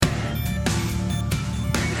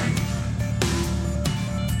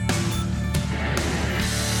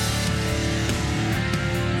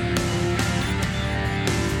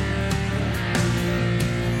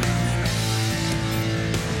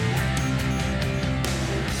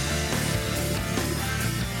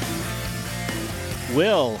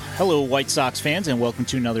Well, hello, White Sox fans, and welcome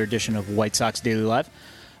to another edition of White Sox Daily Live.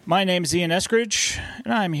 My name is Ian Eskridge,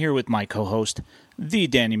 and I'm here with my co-host, the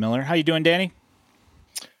Danny Miller. How you doing, Danny?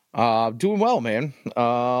 Doing well, man.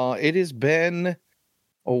 It has been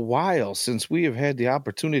a while since we have had the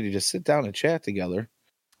opportunity to sit down and chat together.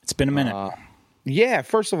 It's been a minute. Yeah,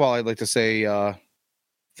 first of all, I'd like to say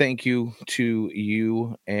thank you to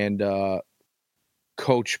you and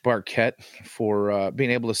Coach Barquette for being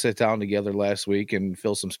able to sit down together last week and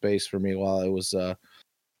fill some space for me while I was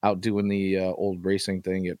out doing the old racing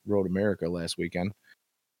thing at Road America last weekend.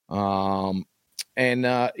 Not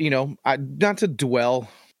to dwell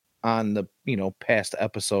on the past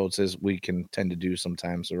episodes as we can tend to do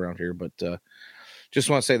sometimes around here, but just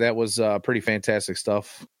want to say that was pretty fantastic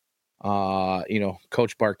stuff.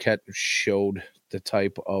 Coach Barquette showed the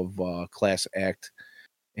type of class act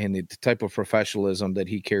and the type of professionalism that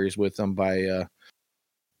he carries with him by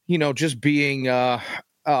just being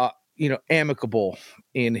amicable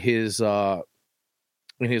in his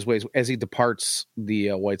ways as he departs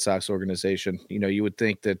the White Sox organization. You would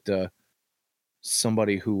think that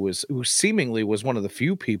somebody who seemingly was one of the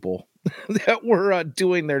few people that were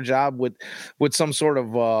doing their job with some sort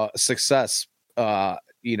of success, and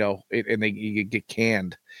you get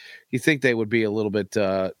canned. You think they would be a little bit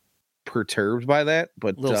perturbed by that,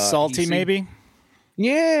 but a little salty, maybe.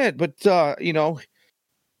 Yeah, but that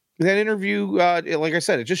interview, like I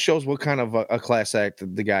said, it just shows what kind of a class act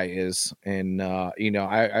the guy is, and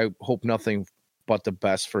I hope nothing but the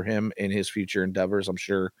best for him in his future endeavors. I'm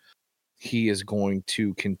sure he is going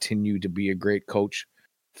to continue to be a great coach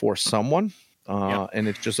for someone. And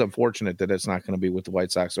it's just unfortunate that it's not going to be with the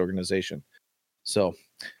White Sox organization. So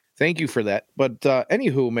thank you for that. But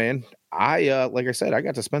anywho, man, like I said, I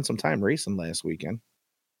got to spend some time racing last weekend.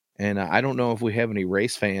 And I don't know if we have any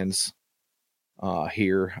race fans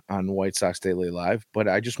here on White Sox Daily Live, but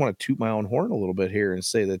I just want to toot my own horn a little bit here and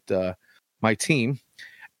say that my team,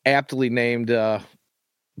 aptly named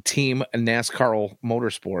Team NASCAR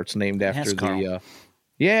Motorsports, named after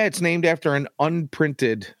it's named after an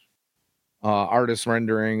unprinted artist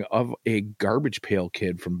rendering of a Garbage Pail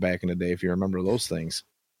Kid from back in the day, if you remember those things.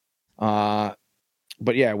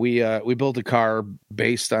 But yeah, we built a car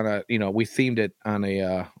based on we themed it on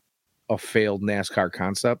a failed NASCAR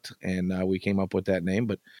concept, and we came up with that name.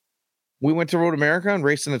 But we went to Road America and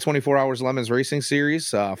raced in the 24 Hours Lemons Racing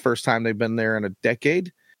Series. First time they've been there in a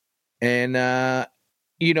decade, and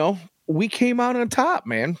we came out on top,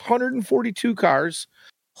 man. 142 cars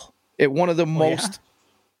at one of the most.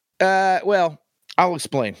 Yeah? I'll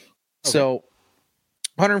explain. Okay. So,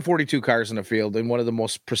 142 cars in the field in one of the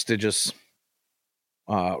most prestigious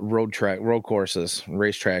road courses,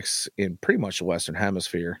 racetracks in pretty much the Western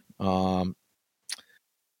Hemisphere.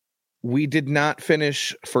 We did not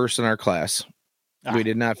finish first in our class. We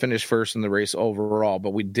did not finish first in the race overall,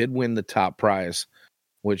 but we did win the top prize,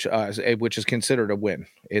 which is considered a win.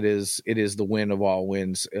 It is the win of all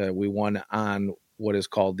wins. We won on what is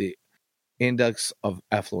called the Index of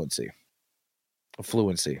Affluency.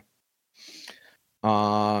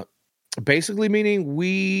 Basically meaning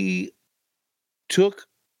we took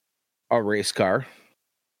a race car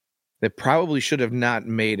that probably should have not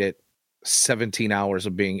made it 17 hours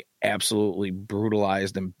of being absolutely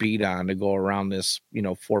brutalized and beat on to go around this,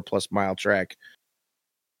 4+ mile track.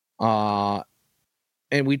 And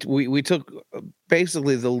we took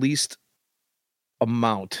basically the least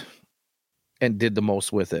amount and did the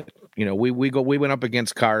most with it. We went up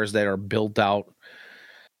against cars that are built out,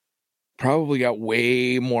 probably got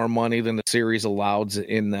way more money than the series allows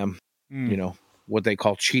in them. What they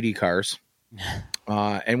call cheaty cars.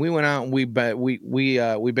 And we went out and we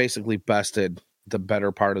basically bested the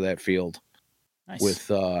better part of that field. Nice. With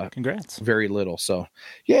congrats, very little. So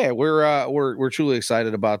yeah, we're truly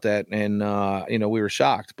excited about that, and we were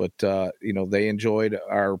shocked, but they enjoyed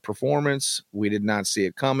our performance. We did not see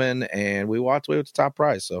it coming, and we walked away with the top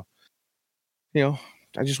prize. So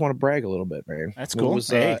I just want to brag a little bit, man. That's cool.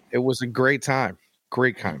 It was a great time.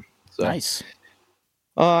 So, nice.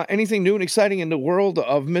 Anything new and exciting in the world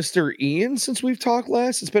of Mr. Ian since we've talked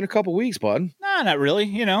last? It's been a couple weeks, bud. No, not really.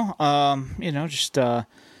 Just the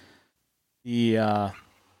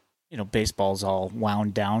baseball's all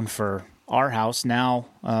wound down for our house now.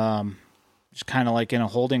 Just kind of like in a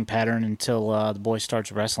holding pattern until the boy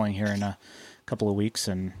starts wrestling here in a couple of weeks,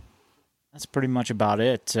 and that's pretty much about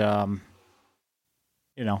it.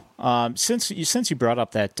 Since you brought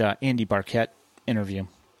up that Andy Barquette interview,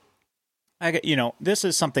 this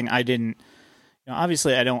is something I didn't.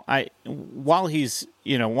 Obviously, while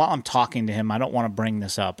I'm talking to him, I don't want to bring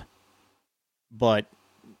this up, but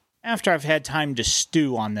after I've had time to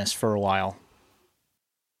stew on this for a while,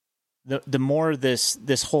 the more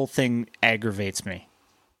this whole thing aggravates me.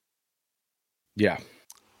 Yeah.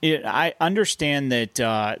 I understand that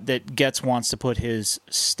that Getz wants to put his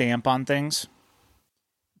stamp on things,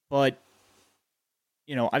 but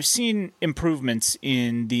I've seen improvements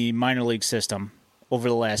in the minor league system over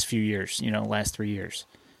the last few years. Last 3 years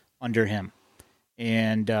under him,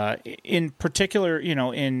 and in particular,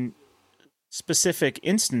 in specific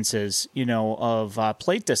instances, of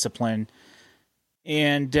plate discipline,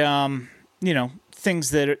 and things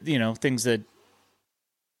that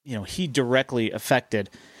he directly affected.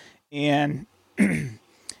 And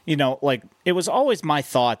like, it was always my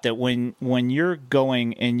thought that when you're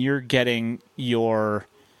going and you're getting your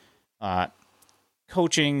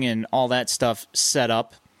coaching and all that stuff set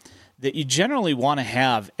up, that you generally want to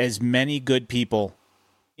have as many good people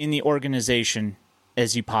in the organization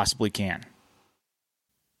as you possibly can.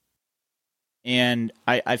 And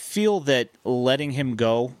I feel that letting him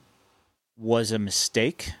go was a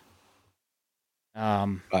mistake.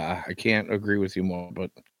 I can't agree with you more,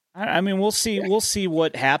 but I mean, we'll see. We'll see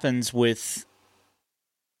what happens with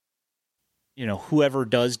whoever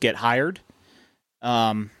does get hired.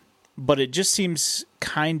 But it just seems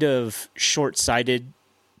kind of short-sighted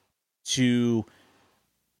to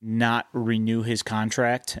not renew his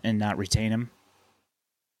contract and not retain him.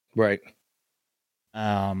 Right.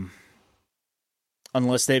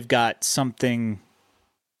 Unless they've got something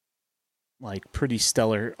like pretty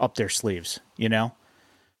stellar up their sleeves,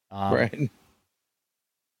 Right.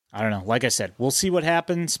 I don't know. Like I said, we'll see what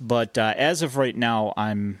happens. But as of right now,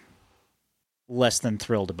 I'm less than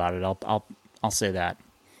thrilled about it. I'll say that.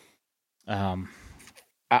 I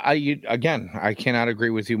cannot agree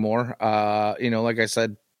with you more. Like I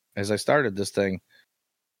said, as I started this thing,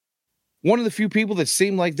 one of the few people that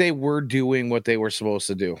seemed like they were doing what they were supposed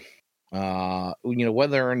to do.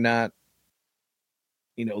 Whether or not,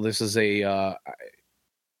 this is a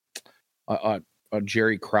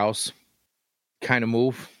Jerry Krause kind of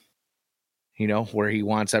move, where he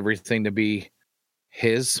wants everything to be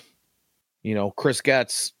his. Chris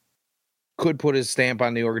Getz could put his stamp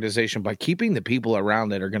on the organization by keeping the people around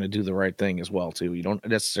that are going to do the right thing as well, too. You don't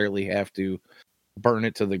necessarily have to burn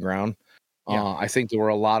it to the ground. Yeah. I think there were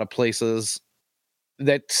a lot of places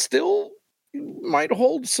that still might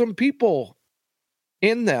hold some people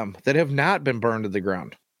in them that have not been burned to the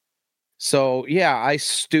ground. So, yeah, I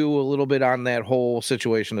stew a little bit on that whole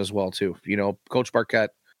situation as well, too. Coach Barquette,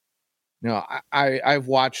 I've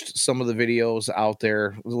watched some of the videos out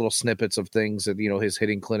there, little snippets of things that, his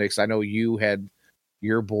hitting clinics. I know you had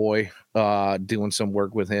your boy doing some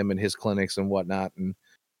work with him in his clinics and whatnot. And,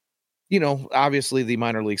 obviously the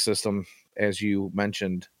minor league system, as you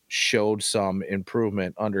mentioned, showed some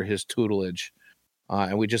improvement under his tutelage.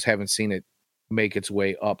 And we just haven't seen it make its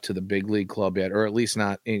way up to the big league club yet, or at least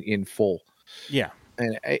not in full. Yeah.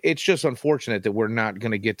 And it's just unfortunate that we're not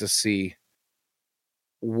going to get to see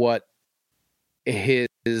what his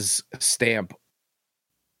stamp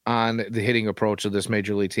on the hitting approach of this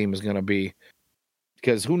major league team is going to be,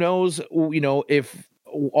 because who knows, if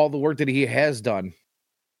all the work that he has done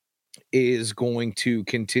is going to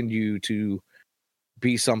continue to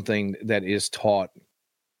be something that is taught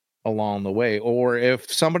along the way, or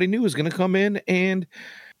if somebody new is going to come in and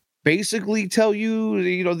basically tell you,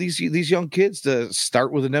 these young kids to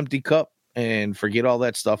start with an empty cup and forget all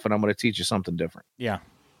that stuff, and I'm going to teach you something different. Yeah.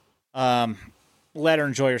 Ladder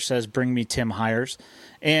Enjoyer says, "Bring me Tim Hires,"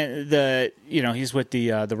 and he's with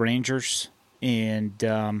the Rangers, and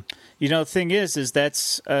the thing is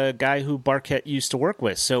that's a guy who Barquette used to work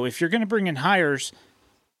with. So if you're going to bring in Hires,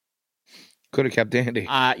 could have kept Andy.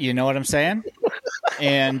 You know what I'm saying?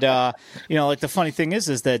 And, like, the funny thing is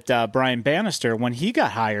that Brian Bannister, when he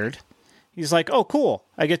got hired, he's like, oh, cool,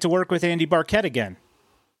 I get to work with Andy Barquette again.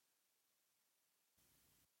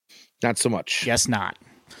 Not so much. Guess not.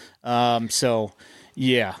 So,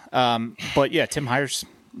 yeah. But, yeah, Tim Hires,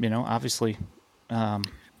 obviously.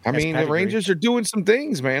 The Rangers are doing some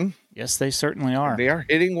things, man. Yes, they certainly are. They are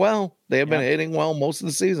hitting well. They have been hitting well most of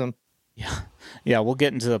the season. Yeah, we'll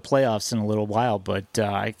get into the playoffs in a little while, but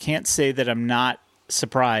I can't say that I'm not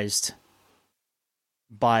surprised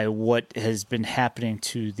by what has been happening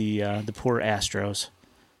to the poor Astros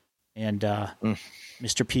and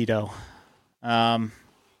Mr. Pito.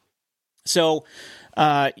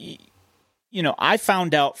 I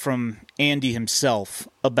found out from Andy himself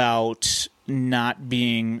about not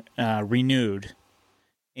being renewed,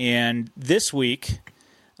 and this week,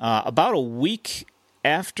 about a week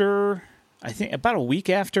after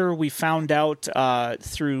we found out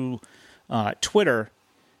through Twitter,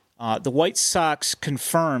 the White Sox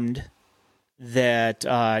confirmed that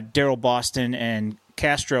Daryl Boston and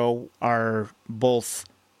Castro are both,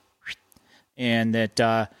 and that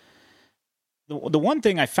the one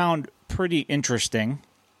thing I found pretty interesting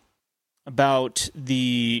about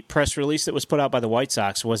the press release that was put out by the White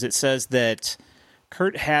Sox was it says that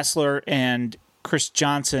Kurt Hassler and Chris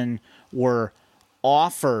Johnson were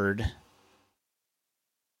offered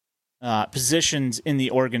positions in the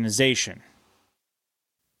organization.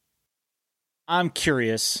 I'm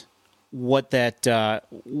curious what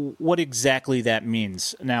exactly that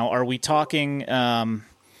means. Now, are we talking, are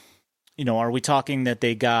we talking that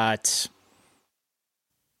they got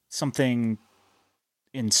something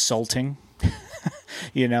insulting?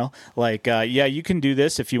 Yeah, you can do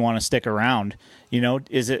this if you want to stick around.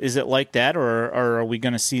 Is it like that, or are we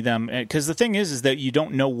going to see them? Because the thing is that you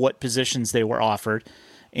don't know what positions they were offered,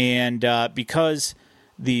 and because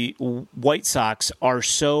the White Sox are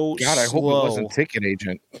so God, I slow. hope it wasn't ticket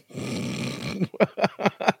agent.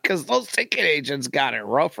 Because those ticket agents got it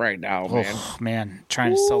rough right now, man. Oh, man,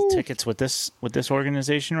 trying to sell tickets with this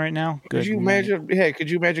organization right now. Could you imagine? Hey,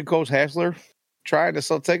 could you imagine Coach Hassler trying to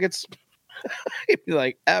sell tickets? He'd be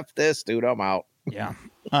like, "F this, dude, I'm out." Yeah.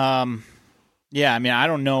 Yeah. I mean, I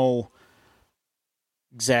don't know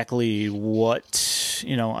exactly what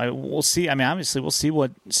we'll see. I mean, obviously, we'll see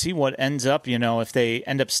what ends up. If they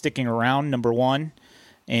end up sticking around, number one,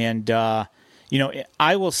 and I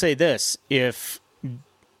will say this: if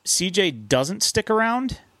CJ doesn't stick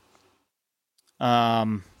around,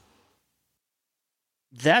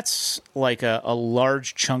 that's like a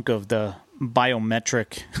large chunk of the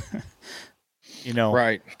biometric,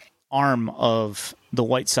 right, arm of the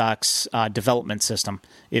White Sox development system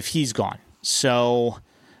if he's gone. So,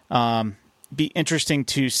 be interesting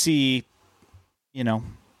to see,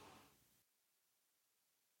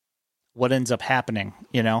 what ends up happening,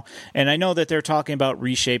 and I know that they're talking about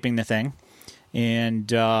reshaping the thing, and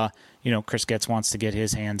Chris Getz wants to get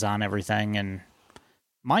his hands on everything. And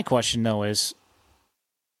my question though is,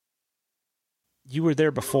 you were there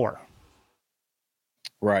before,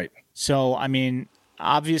 right? So I mean,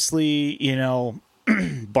 obviously,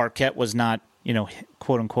 Barquette was not,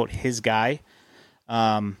 quote unquote, his guy,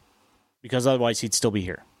 because otherwise he'd still be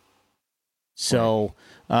here. So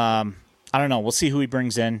I don't know. We'll see who he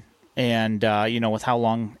brings in. And, with how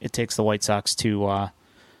long it takes the White Sox to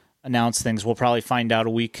announce things, we'll probably find out a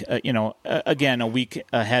week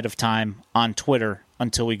ahead of time on Twitter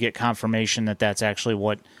until we get confirmation that that's actually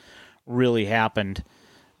what really happened.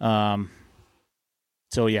 So,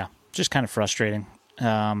 yeah, just kind of frustrating.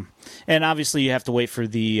 And obviously you have to wait for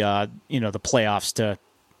the playoffs to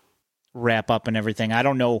wrap up and everything. I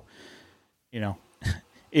don't know,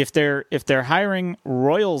 if they're hiring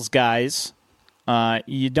Royals guys,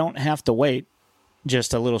 you don't have to wait.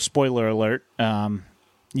 Just a little spoiler alert.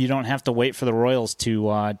 You don't have to wait for the Royals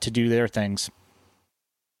to do their things.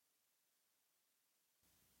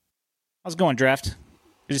 How's it going, Draft?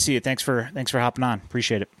 Good to see you. Thanks for hopping on.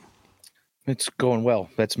 Appreciate it. It's going well.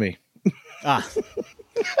 That's me.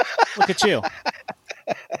 Look at you.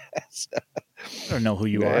 I don't know who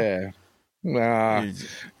you are.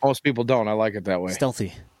 Most people don't. I like it that way.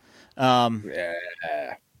 Stealthy. Yeah.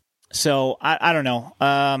 So I don't know.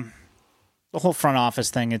 The whole front office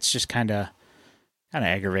thing, it's just kind of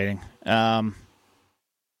aggravating. And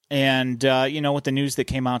with the news that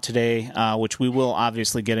came out today, which we will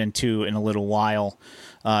obviously get into in a little while,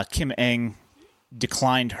 Kim Ng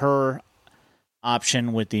declined her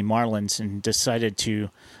option with the Marlins and decided to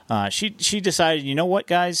she decided, you know what,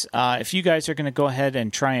 guys, if you guys are going to go ahead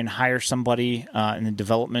and try and hire somebody in the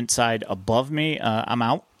development side above me, I'm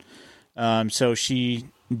out. So she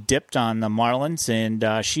dipped on the Marlins,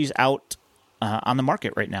 and she's out on the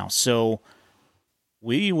market right now. So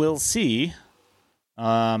we will see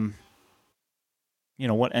what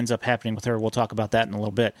ends up happening with her. We'll talk about that in a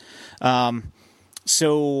little bit.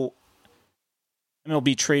 So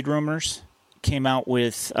MLB Trade Rumors came out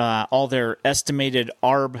with all their estimated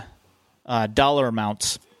ARB dollar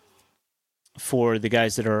amounts for the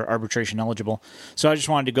guys that are arbitration eligible. So I just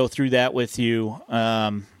wanted to go through that with you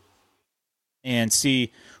and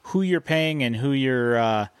see who you're paying and who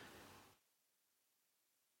you're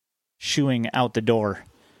shooing out the door.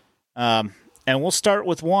 And we'll start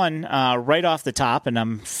with one right off the top, and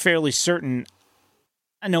I'm fairly certain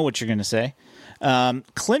I know what you're going to say.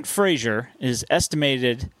 Clint Frazier is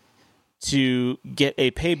estimated to get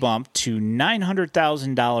a pay bump to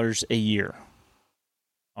 $900,000 a year.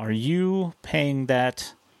 Are you paying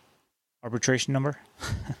that arbitration number?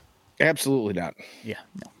 Absolutely not. Yeah,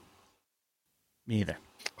 no. Me either.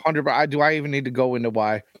 100. Do I even need to go into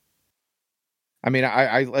why? I mean,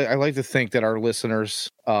 I like to think that our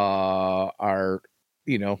listeners are,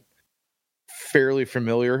 fairly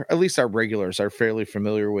familiar. At least our regulars are fairly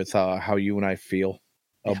familiar with how you and I feel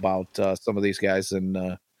about some of these guys,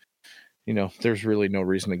 and there's really no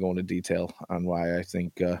reason to go into detail on why I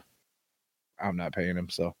think I'm not paying him.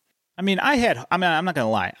 So, I'm not going to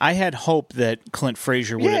lie. I had hope that Clint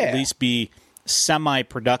Frazier would at least be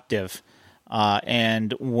semi-productive.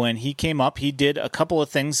 And when he came up, he did a couple of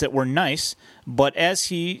things that were nice. But as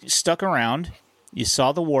he stuck around, you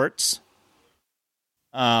saw the warts.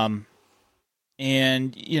 And,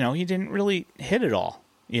 he didn't really hit it all.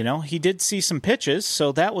 He did see some pitches,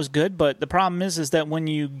 so that was good. But the problem is that when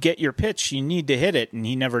you get your pitch, you need to hit it, and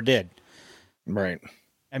he never did. Right.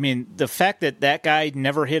 I mean, the fact that guy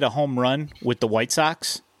never hit a home run with the White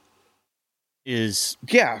Sox is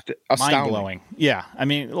mind-blowing. Yeah, I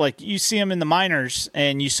mean, like, you see him in the minors,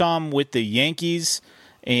 and you saw him with the Yankees,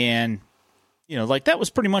 and, that was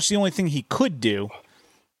pretty much the only thing he could do.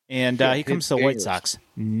 And he comes to the White Sox.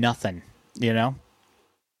 Nothing,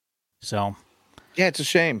 So... Yeah, it's a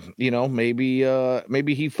shame. Maybe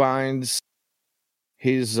he finds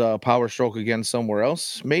his power stroke again somewhere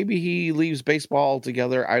else. Maybe he leaves baseball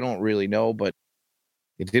altogether. I don't really know, but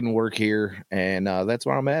it didn't work here, and that's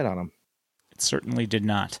why I'm mad on him. It certainly did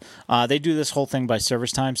not. They do this whole thing by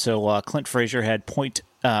service time, so Clint Frazier had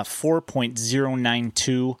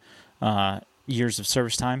 4.092 years of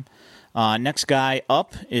service time. Next guy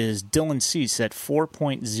up is Dylan Cease at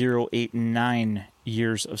 4.089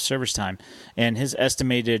 years of service time, and his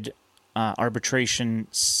estimated arbitration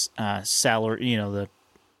salary, the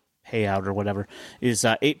payout or whatever, is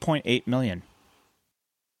 $8.8 million.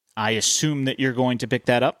 I assume that you're going to pick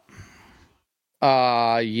that up.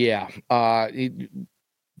 Yeah.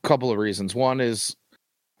 Couple of reasons. One is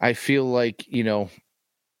I feel like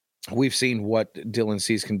we've seen what Dylan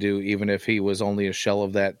Cease can do, even if he was only a shell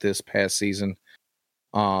of that this past season.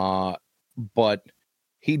 But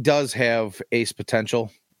he does have ace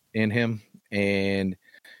potential in him, and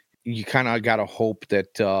you kind of got to hope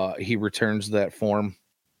that he returns to that form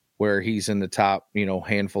where he's in the top,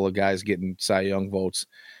 handful of guys getting Cy Young votes.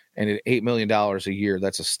 And at $8 million a year,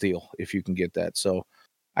 that's a steal if you can get that. So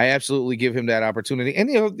I absolutely give him that opportunity. And,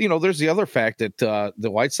 there's the other fact that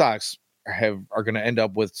the White Sox are going to end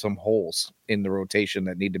up with some holes in the rotation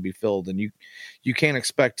that need to be filled. And you can't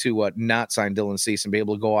expect to not sign Dylan Cease and be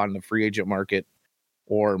able to go on the free agent market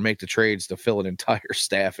or make the trades to fill an entire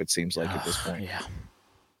staff, it seems like, at this point. Yeah.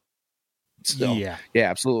 So, yeah,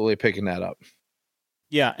 absolutely picking that up.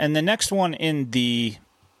 Yeah, and the next one in the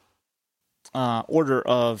order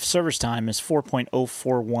of service time is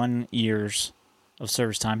 4.041 years of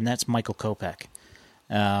service time, and that's Michael Kopech.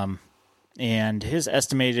 And his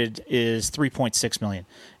estimated is $3.6 million,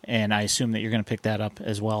 and I assume that you're going to pick that up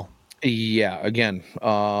as well. Yeah, again,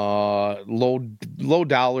 low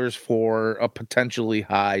dollars for a potentially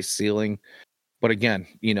high ceiling, but again,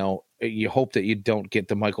 you hope that you don't get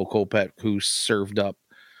the Michael Kopech who served up,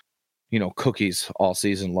 cookies all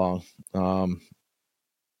season long.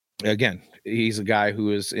 Again, he's a guy who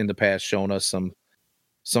has in the past shown us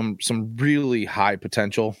some really high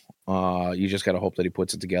potential. You just got to hope that he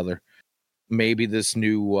puts it together. Maybe this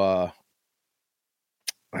new, I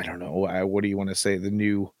don't know, what do you want to say? The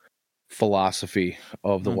new philosophy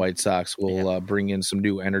of the White Sox will bring in some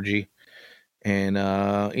new energy and,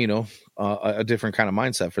 a different kind of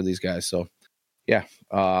mindset for these guys. So, yeah,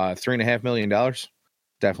 $3.5 million,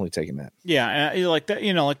 definitely taking that. Yeah, like that.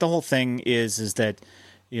 Like the whole thing is that,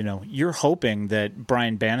 you're hoping that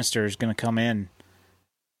Brian Bannister is going to come in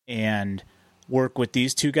and work with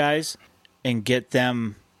these two guys and get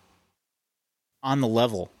them on the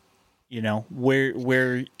level,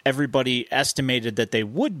 where everybody estimated that they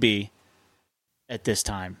would be at this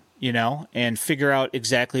time, and figure out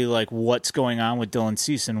exactly like what's going on with Dylan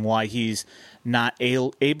Cease and why he's not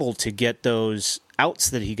able to get those outs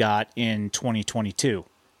that he got in 2022.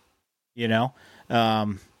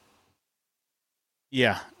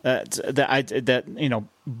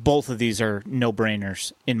 Both of these are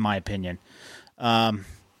no-brainers in my opinion.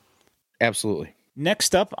 Absolutely.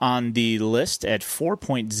 Next up on the list at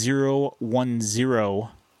 4.010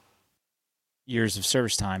 years of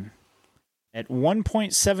service time at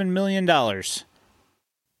 $1.7 million, Trayce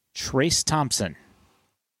Thompson.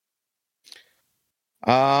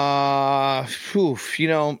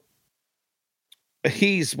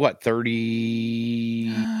 He's what,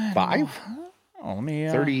 35?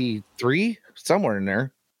 33? Somewhere in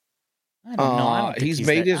there. I don't know. I don't think he's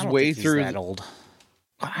made his way through. That old.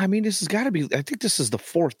 I mean, this has got to be. I think this is the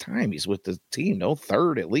fourth time he's with the team. No,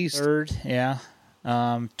 third at least. Third, yeah.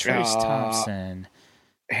 Trayce Thompson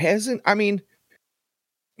hasn't. I mean,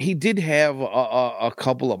 he did have a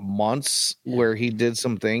couple of months where he did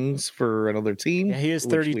some things for another team. Yeah, he is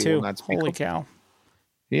which we will 32. not speak Holy of. cow.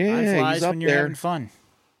 Yeah, Time flies he's up when you're there. having fun.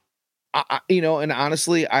 And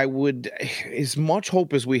honestly, I would, as much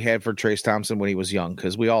hope as we had for Trace Thompson when he was young,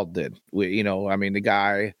 because we all did. The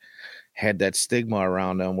guy had that stigma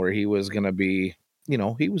around him where he was going to be,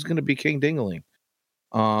 he was going to be King Dingaling.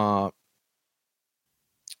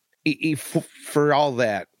 For all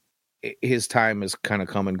that, his time has kind of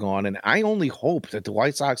come and gone. And I only hope that the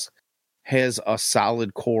White Sox has a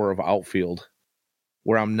solid core of outfield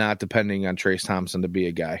where I'm not depending on Trace Thompson to be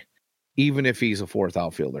a guy, even if he's a fourth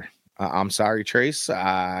outfielder. I'm sorry, Trace.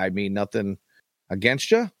 I mean nothing against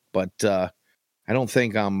you, but I don't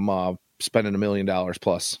think I'm spending $1 million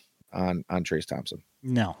plus on Trace Thompson.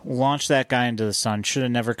 No, launch that guy into the sun. Should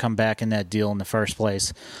have never come back in that deal in the first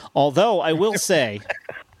place. Although I will say,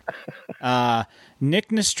 Nick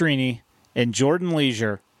Nastrini and Jordan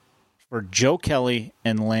Leisure for Joe Kelly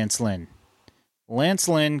and Lance Lynn. Lance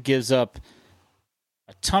Lynn gives up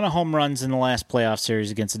a ton of home runs in the last playoff series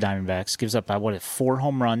against the Diamondbacks. Gives up, 4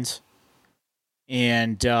 home runs.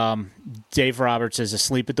 And Dave Roberts is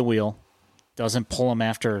asleep at the wheel. Doesn't pull him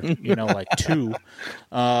after, 2.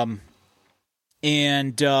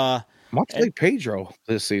 Much like Pedro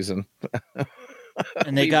this season.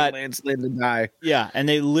 And they got Lance Lynn to die. Yeah, and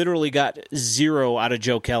they literally got 0 out of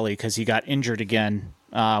Joe Kelly because he got injured again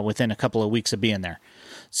within a couple of weeks of being there.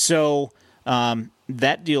 So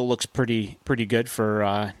that deal looks pretty good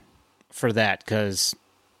for that because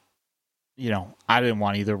I didn't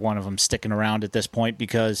want either one of them sticking around at this point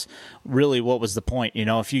because really, what was the point?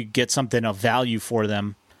 If you get something of value for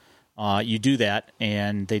them, you do that,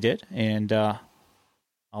 and they did, and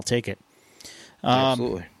I'll take it.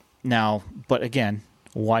 Absolutely. Now, but again,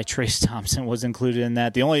 why Trace Thompson was included in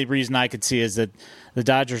that? The only reason I could see is that the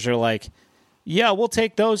Dodgers are like, yeah, we'll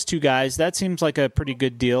take those 2 guys. That seems like a pretty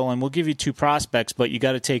good deal, and we'll give you 2 prospects, but you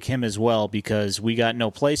got to take him as well because we got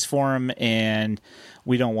no place for him, and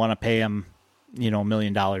we don't want to pay him, $1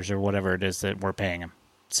 million or whatever it is that we're paying him.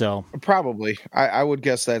 So probably, I would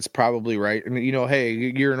guess that's probably right. And hey,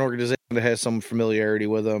 you're an organization that has some familiarity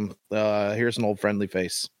with them. Here's an old friendly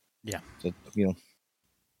face. Yeah, so,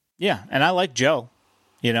 yeah, and I like Joe,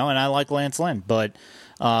 and I like Lance Lynn, but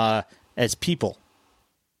as people,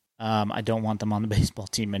 I don't want them on the baseball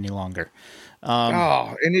team any longer.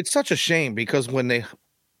 And it's such a shame because when they,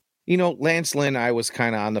 Lance Lynn, I was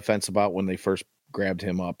kind of on the fence about when they first grabbed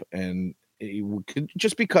him up, and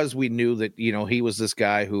just because we knew that, he was this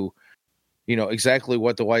guy who, exactly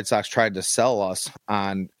what the White Sox tried to sell us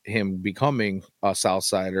on him becoming a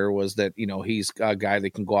Southsider was that, he's a guy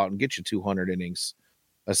that can go out and get you 200 innings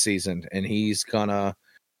a season, and he's gonna,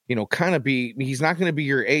 kind of be, he's not going to be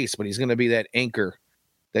your ace, but he's going to be that anchor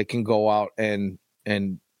that can go out and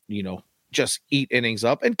just eat innings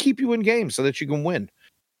up and keep you in games so that you can win.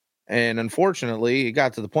 And unfortunately, it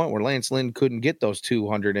got to the point where Lance Lynn couldn't get those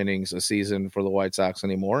 200 innings a season for the White Sox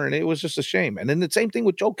anymore, and it was just a shame. And then the same thing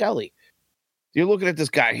with Joe Kelly. You're looking at this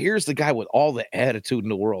guy. Here's the guy with all the attitude in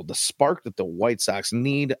the world, the spark that the White Sox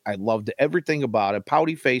need. I loved everything about it.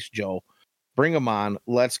 Pouty face Joe. Bring him on.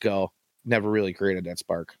 Let's go. Never really created that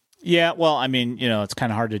spark. Yeah, well, I mean, it's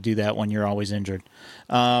kind of hard to do that when you're always injured.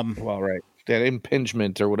 Well, right. That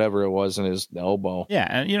impingement or whatever it was in his elbow. Yeah,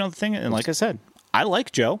 and the thing, and like I said, I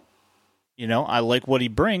like Joe. I like what he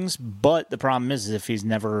brings, but the problem is if he's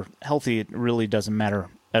never healthy, it really doesn't matter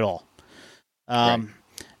at all. Right.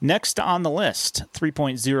 Next on the list,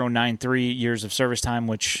 3.093 years of service time,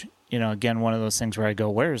 which, again, one of those things where I go,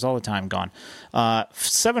 where is all the time gone?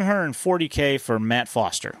 $740K for Matt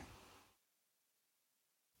Foster.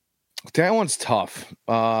 That one's tough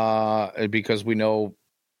because we know,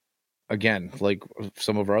 again, like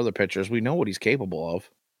some of our other pitchers, we know what he's capable of.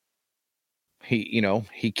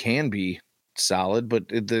 He can be solid, but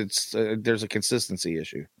there's a consistency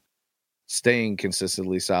issue. Staying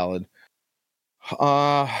consistently solid.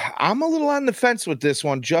 I'm a little on the fence with this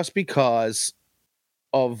one just because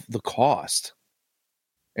of the cost.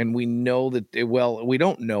 And we know that, we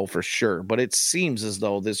don't know for sure, but it seems as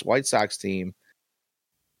though this White Sox team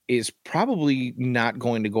is probably not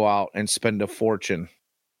going to go out and spend a fortune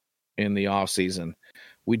in the offseason.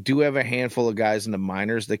 We do have a handful of guys in the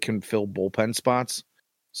minors that can fill bullpen spots.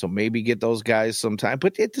 So maybe get those guys sometime.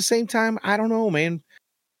 But at the same time, I don't know, man.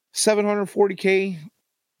 $740K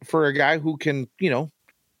for a guy who can,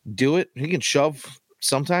 do it. He can shove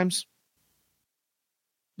sometimes.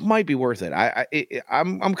 Might be worth it.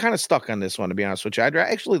 I'm kind of stuck on this one, to be honest with you. I'd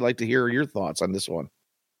actually like to hear your thoughts on this one.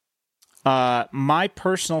 My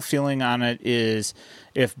personal feeling on it is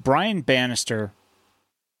if Brian Bannister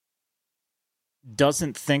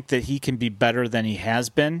doesn't think that he can be better than he has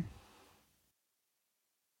been,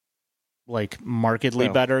 like markedly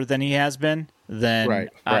better than he has been, then right.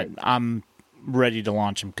 I'm ready to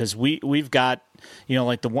launch him, because we've got,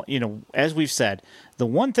 like the one, as we've said, the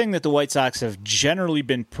one thing that the White Sox have generally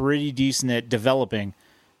been pretty decent at developing: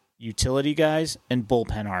 utility guys and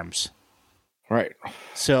bullpen arms. Right.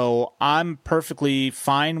 So I'm perfectly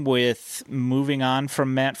fine with moving on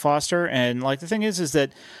from Matt Foster. And like the thing is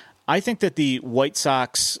that I think that the White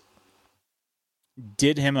Sox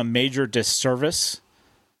did him a major disservice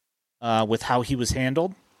with how he was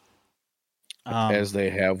handled. As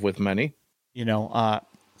they have with many.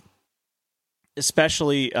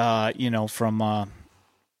 Especially, from I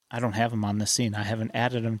don't have him on this scene. I haven't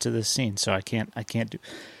added him to this scene, so I can't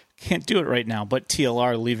do it right now. But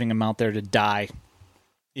TLR leaving him out there to die,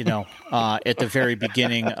 at the very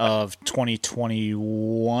beginning of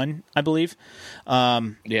 2021, I believe.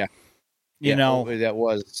 Yeah. That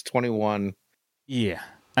was 21. Yeah.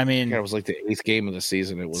 I mean, it was like the 8th game of the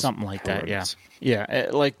season. It was something like horrendous. that.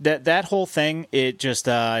 Yeah. Like that whole thing, it just,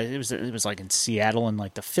 it was like in Seattle in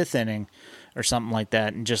like the 5th inning or something like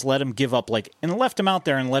that. And just let him give up and left him out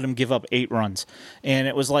there and let him give up 8 runs. And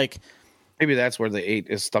it was like, maybe that's where the 8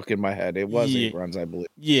 is stuck in my head. It was 8 runs, I believe.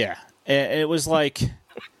 Yeah. It was like,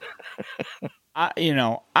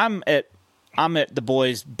 I'm at the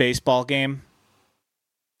boys' baseball game,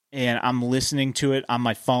 and I'm listening to it on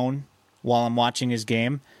my phone while I'm watching his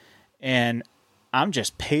game, and I'm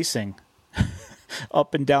just pacing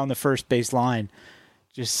up and down the first base line,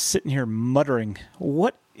 just sitting here muttering,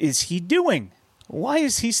 what is he doing? Why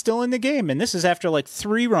is he still in the game? And this is after like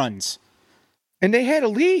 3 runs. And they had a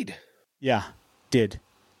lead. Yeah, did.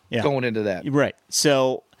 Yeah. Going into that. Right.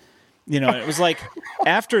 So, it was like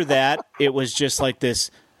after that, it was just like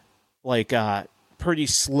this, like, pretty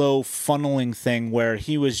slow funneling thing where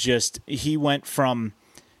he went from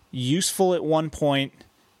useful at one point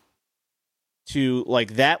to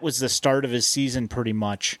like that was the start of his season pretty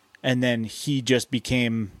much, and then he just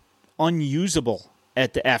became unusable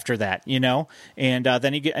after that, and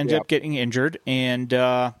then he ended up getting injured, and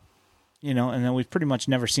and then we've pretty much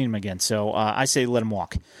never seen him again. So I say let him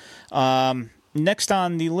walk. Next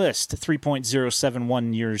on the list,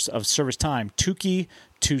 3.071 years of service time, Touki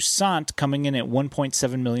Toussaint coming in at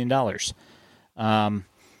 $1.7 million.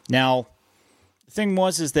 Now, the thing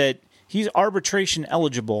is that he's arbitration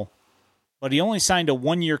eligible, but he only signed a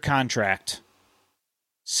 1-year contract.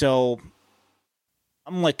 So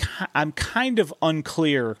I'm kind of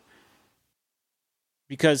unclear,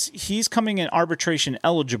 because he's coming in arbitration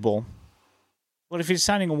eligible, but if he's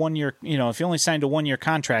signing a 1-year, if he only signed a 1-year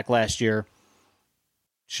contract last year,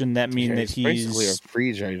 shouldn't that mean that he's basically a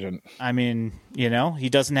free agent? I mean, he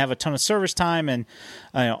doesn't have a ton of service time, and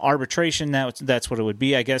arbitration. That's what it would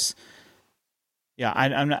be, I guess. Yeah,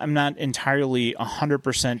 I'm not entirely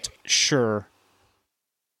 100% sure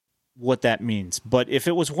what that means. But if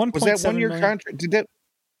it was 1.7 was that 1-year million, contract?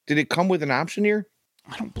 Did it come with an option year?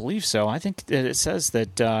 I don't believe so. I think that it says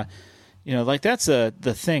that like that's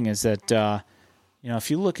the thing is that if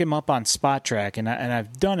you look him up on Spot Track, and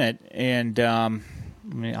I've done it, and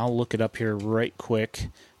I'll look it up here right quick.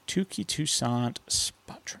 Touki Toussaint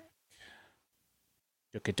Spot Track.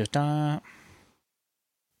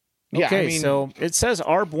 Yeah, okay, so it says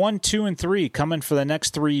ARB 1, 2, and 3 coming for the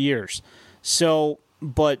next 3 years. So,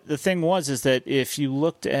 but the thing is that if you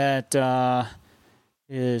looked at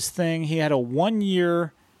his thing, he had a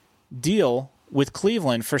 1-year deal with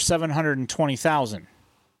Cleveland for $720,000.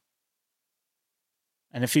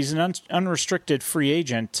 And if he's an unrestricted free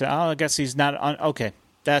agent, I guess he's not. Okay,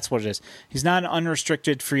 that's what it is. He's not an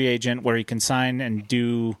unrestricted free agent where he can sign and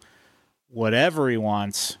do whatever he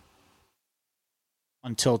wants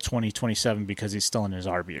until 2027 because he's still in his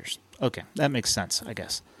ARB years. Okay, that makes sense, I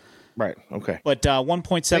guess. Right. Okay. But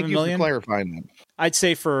 1.7 Thank you million. for clarifying that. I'd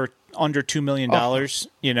say for under $2 million.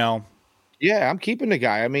 Yeah, I'm keeping the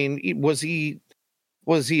guy. I mean, was he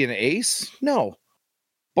an ace? No.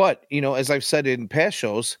 But, as I've said in past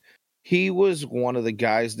shows, he was one of the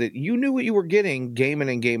guys that you knew what you were getting game in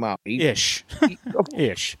and game out. Ish.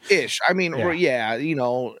 I mean, yeah,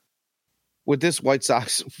 with this White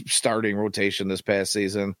Sox starting rotation this past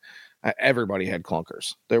season, everybody had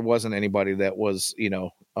clunkers. There wasn't anybody that was,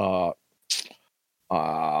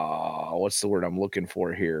 what's the word I'm looking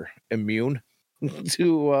for here? Immune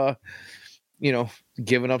to,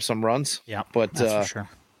 giving up some runs. Yeah, but that's for sure.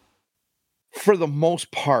 For the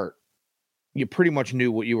most part, you pretty much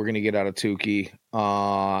knew what you were going to get out of Touki.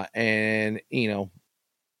 And,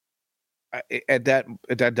 at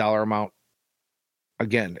that dollar amount,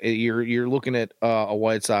 again, you're looking at a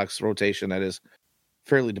White Sox rotation that is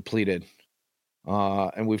fairly depleted.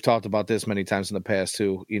 And we've talked about this many times in the past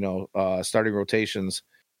too. Starting rotations.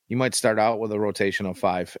 You might start out with a rotation of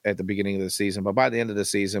 5 at the beginning of the season, but by the end of the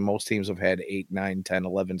season, most teams have had 8, 9, 10,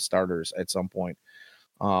 11 starters at some point.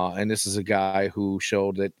 And this is a guy who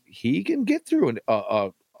showed that he can get through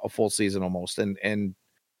a full season almost and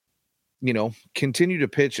continue to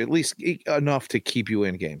pitch at least enough to keep you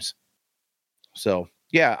in games. So,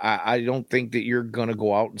 yeah, I don't think that you're going to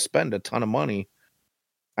go out and spend a ton of money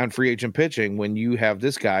on free agent pitching when you have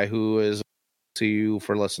this guy who is to you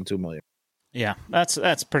for less than $2 million. Yeah,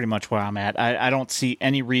 that's pretty much where I'm at. I don't see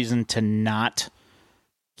any reason to not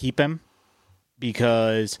keep him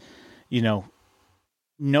because,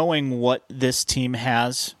 knowing what this team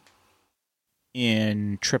has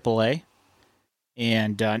in AAA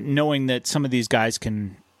and knowing that some of these guys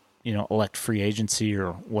can, elect free agency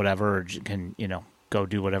or whatever, or can, go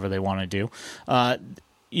do whatever they want to do.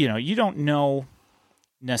 You don't know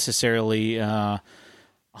necessarily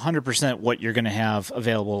 100% what you're going to have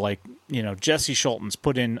available. Like, Jesse Schulten's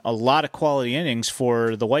put in a lot of quality innings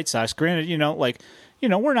for the White Sox. Granted,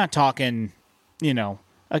 we're not talking,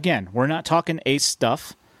 again, we're not talking ace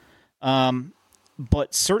stuff,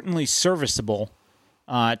 but certainly serviceable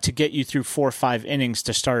to get you through 4 or 5 innings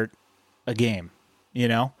to start a game,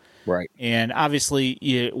 Right. And obviously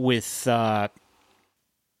with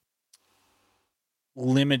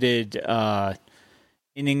limited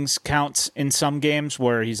innings counts in some games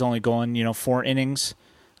where he's only going, 4 innings,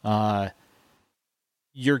 you're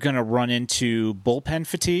going to run into bullpen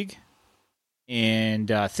fatigue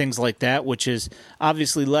and things like that, which is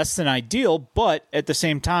obviously less than ideal. But at the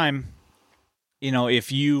same time,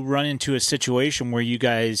 if you run into a situation where you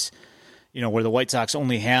guys, where the White Sox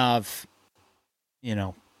only have,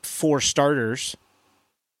 4 starters,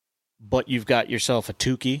 but you've got yourself a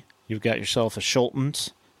Tukey, you've got yourself a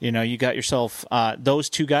Schultens, you got yourself those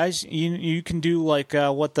 2 guys. You can do like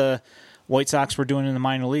what the White Sox were doing in the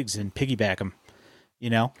minor leagues and piggyback them,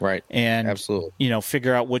 Right. And absolutely,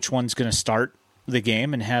 figure out which one's going to start the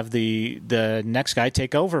game and have the next guy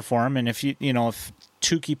take over for him. And if if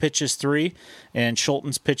Tukey pitches 3 and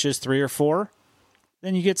Schultens pitches 3 or 4,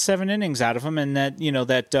 then you get 7 innings out of him, and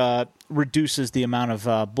that reduces the amount of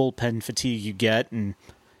bullpen fatigue you get. And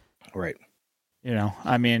right.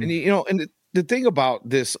 I mean, and the thing about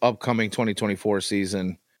this upcoming 2024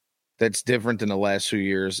 season that's different than the last few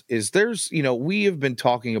years is there's, we have been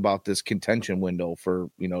talking about this contention window for,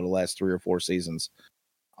 the last 3 or 4 seasons.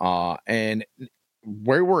 And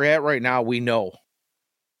where we're at right now, we know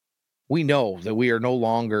that we are no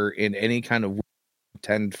longer in any kind of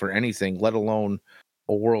contend for anything, let alone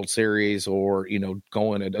a World Series or,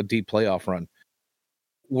 going a deep playoff run.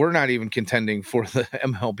 We're not even contending for the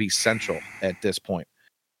MLB Central at this point.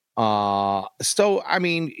 So, I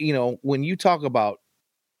mean, when you talk about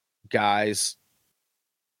guys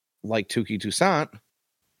like Touki Toussaint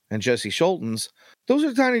and Jesse Schultens, those are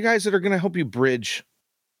the kind of guys that are going to help you bridge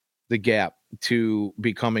the gap to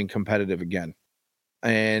becoming competitive again.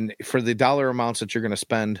 And for the dollar amounts that you're going to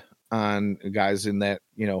spend on guys in that,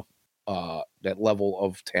 that level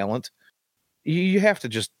of talent, you have to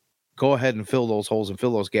just go ahead and fill those holes and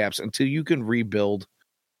fill those gaps until you can rebuild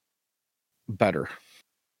better.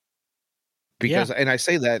 Because, and I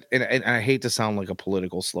say that, and I hate to sound like a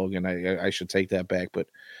political slogan. I should take that back, but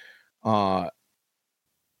I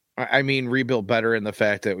mean rebuild better in the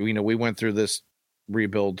fact that we went through this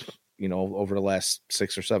rebuild, over the last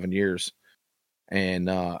 6 or 7 years, and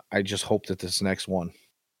I just hope that this next one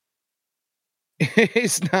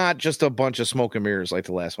is not just a bunch of smoke and mirrors like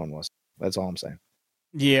the last one was. That's all I'm saying.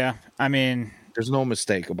 Yeah, I mean, there's no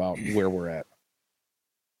mistake about where we're at.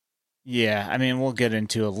 Yeah, I mean, we'll get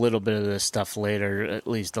into a little bit of this stuff later, at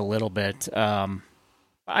least a little bit. I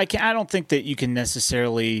don't think that you can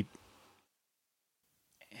necessarily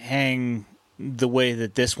hang the way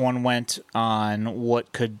that this one went on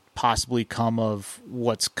what could possibly come of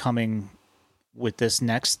what's coming with this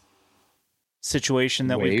next situation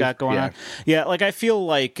that we've got going on. Yeah, like I feel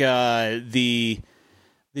like the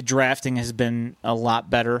drafting has been a lot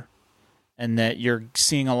better, and that you're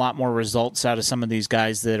seeing a lot more results out of some of these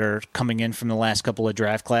guys that are coming in from the last couple of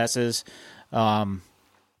draft classes.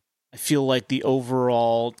 I feel like the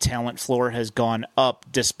overall talent floor has gone up,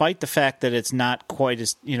 despite the fact that it's not quite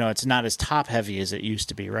as, it's not as top heavy as it used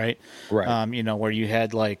to be, right? Right. Where you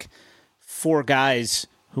had like 4 guys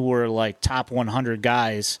who were like top 100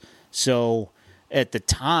 guys. So at the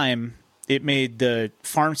time, it made the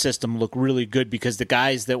farm system look really good because the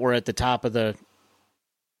guys that were at the top of the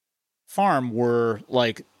farm were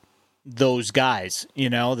like those guys,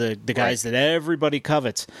 the guys that everybody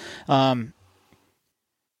covets.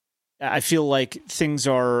 I feel like things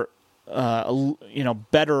are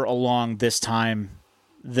better along this time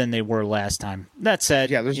than they were last time. That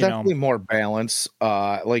said, yeah, there's definitely more balance.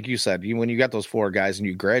 Like you said, when you got those 4 guys and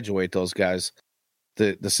you graduate those guys,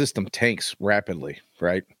 the system tanks rapidly,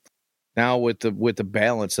 right? Now with the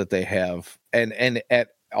balance that they have, and at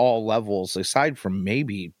all levels, aside from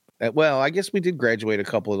maybe, well, I guess we did graduate a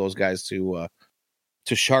couple of those guys to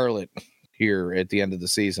Charlotte here at the end of the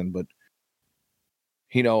season, but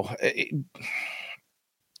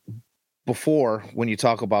before, when you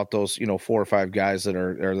talk about those 4 or 5 guys that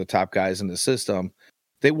are the top guys in the system,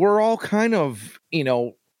 they were all kind of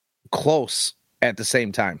close at the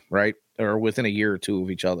same time, right? Or within a year or 2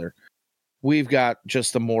 of each other. We've got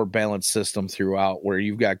just a more balanced system throughout, where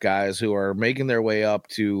you've got guys who are making their way up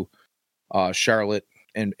to Charlotte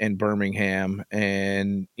and Birmingham,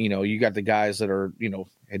 and you got the guys that are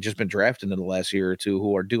had just been drafted in the last year or 2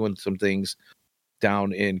 who are doing some things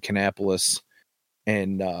down in Kannapolis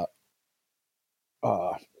and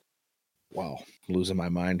wow, losing my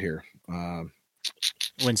mind here.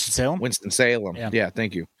 Winston-Salem. Yeah,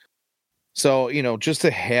 thank you. So, just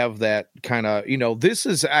to have that kind of, this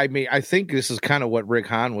is, I think this is kind of what Rick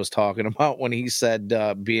Hahn was talking about when he said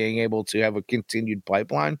being able to have a continued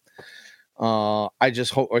pipeline. I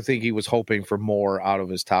think he was hoping for more out of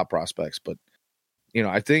his top prospects, but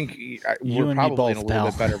I think we're probably in a little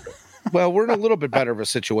bit better. Well, we're in a little bit better of a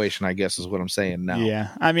situation, I guess, is what I'm saying now.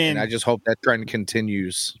 Yeah, I mean, and I just hope that trend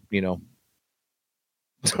continues.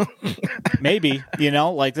 Maybe,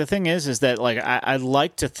 like the thing is that like I'd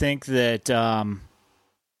like to think that I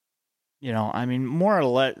mean, more or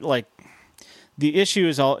less, like the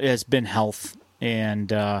issue has been health, and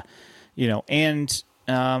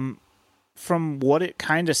from what it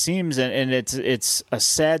kind of seems, and it's a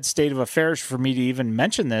sad state of affairs for me to even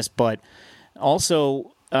mention this, but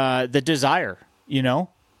also the desire,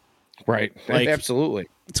 right? Like, absolutely.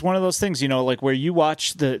 It's one of those things, like where you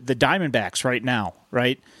watch the Diamondbacks right now,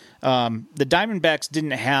 right? The Diamondbacks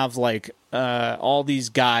didn't have like all these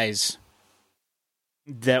guys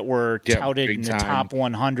that were touted in the top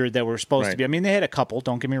 100 that were supposed to be. I mean, they had a couple,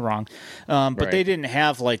 don't get me wrong, but they didn't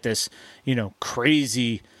have like this,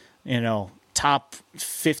 crazy, top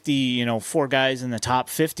 50, 4 guys in the top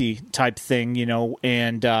 50 type thing,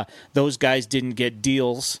 and those guys didn't get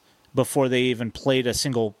deals before they even played a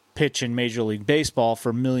single pitch in Major League Baseball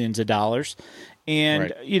for millions of dollars.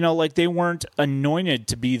 And, like they weren't anointed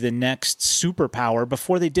to be the next superpower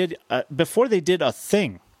before they did a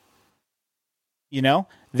thing.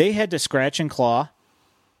 They had to scratch and claw,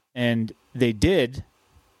 and they did.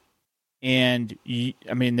 And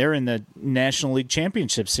I mean, they're in the National League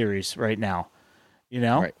Championship Series right now.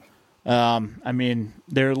 Right. I mean,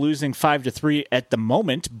 they're losing 5-3 at the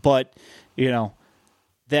moment, but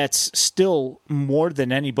that's still more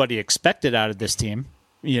than anybody expected out of this team.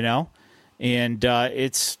 And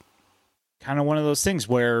it's kind of one of those things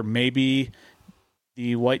where maybe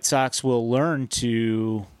the White Sox will learn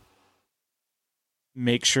to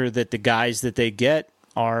make sure that the guys that they get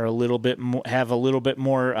are a little bit more, have a little bit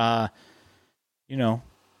more,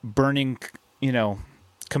 burning,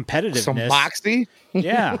 competitiveness. Some moxie?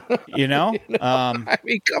 Yeah, I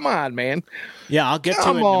mean, come on, man. Yeah, I'll get to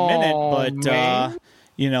it in a minute, but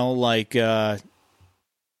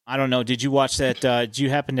I don't know. Did you watch that? Did you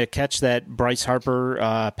happen to catch that Bryce Harper,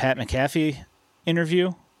 Pat McAfee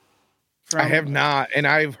interview? I have not, and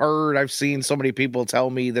I've seen so many people tell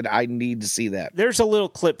me that I need to see that. There's a little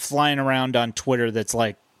clip flying around on Twitter that's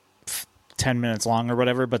like 10 minutes long or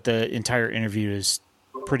whatever, but the entire interview is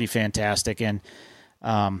pretty fantastic, and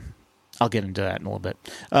I'll get into that in a little bit.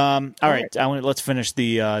 All right. Let's finish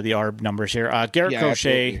the ARB numbers here. Garrett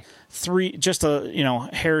Crochet, absolutely. Just a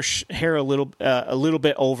hair a little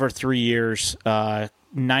bit over 3 years,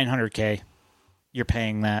 $900K. You're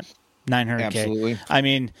paying that $900K. Absolutely. I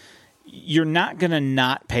mean, you're not going to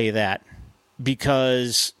not pay that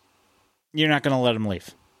because you're not going to let him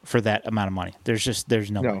leave for that amount of money. There's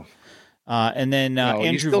no way. And then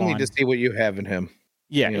Andrew you still Vaughn, need to see what you have in him.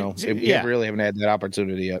 Yeah, you really haven't had that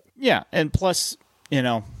opportunity yet. Yeah, and plus,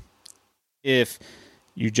 if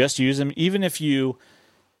you just use him, even if you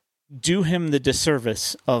do him the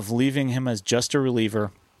disservice of leaving him as just a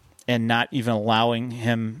reliever and not even allowing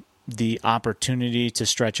him the opportunity to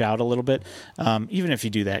stretch out a little bit, even if you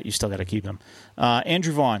do that, you still got to keep him.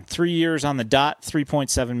 Andrew Vaughn, 3 years on the dot,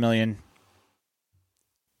 $3.7 million.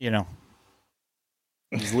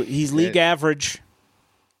 He's league average.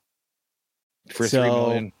 For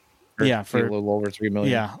 $3 million. For a little over $3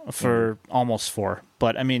 million. Yeah, for almost $4 million.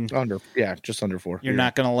 But I mean, just under $4 million. You're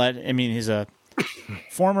not going to let. I mean, he's a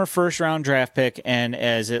former first-round draft pick and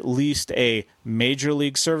as at least a major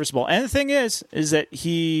league serviceable. And the thing is that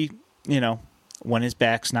he when his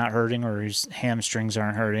back's not hurting or his hamstrings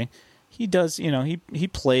aren't hurting, he does, he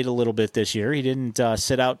played a little bit this year. He didn't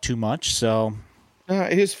sit out too much. So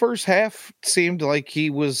his first half seemed like he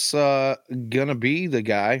was going to be the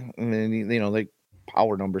guy. And then, like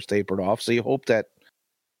power numbers tapered off. So you hope that.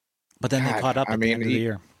 But then they caught up at the end of the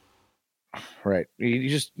year. Right. You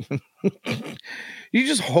just you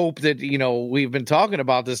just hope that, we've been talking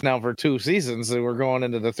about this now for 2 seasons and we're going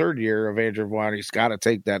into the 3rd year of Andrew Vaughn. He's got to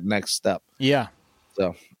take that next step. Yeah.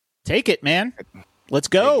 So take it, man. Let's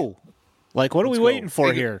go. Like, what are we waiting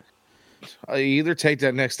for here? You either take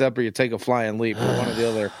that next step or you take a flying leap, or one or the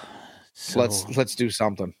other. So, let's do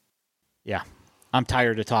something. Yeah. I'm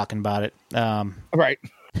tired of talking about it. Right.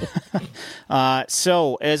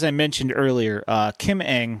 So, as I mentioned earlier, Kim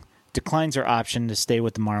Ng declines her option to stay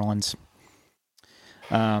with the Marlins.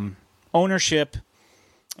 Ownership.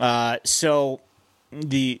 So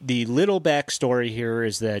the little backstory here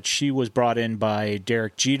is that she was brought in by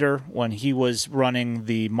Derek Jeter when he was running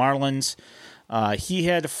the Marlins. He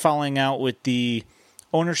had a falling out with the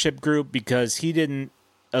ownership group because he didn't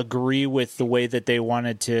agree with the way that they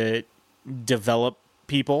wanted to develop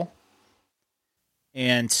people.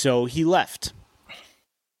 And so he left.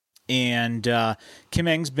 And Kim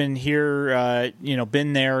Ng's been here,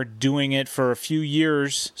 been there doing it for a few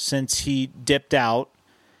years since he dipped out.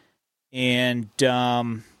 And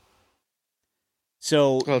all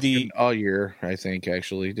year, I think,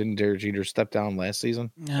 actually. Didn't Derek Jeter step down last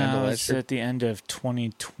season? No, it's at the end of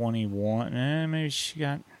 2021. Maybe she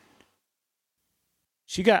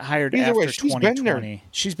got hired Either after way, 2020.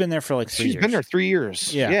 She's been there for like 3 years. She's been there 3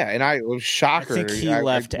 years. Yeah, and I was shocked. I think he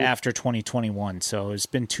left after 2021, so it's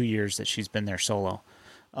been 2 years that she's been there solo.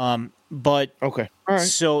 But okay, all right.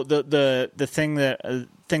 So the thing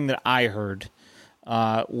that I heard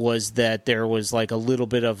was that there was like a little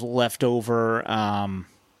bit of leftover,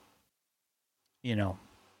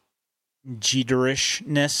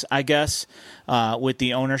 Jeterishness, I guess, with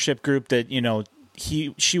the ownership group. That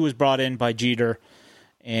she was brought in by Jeter.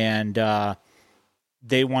 And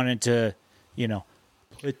they wanted to,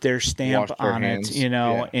 put their stamp on it,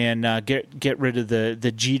 and get rid of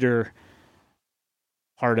the Jeter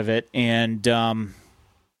part of it. And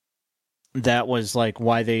that was like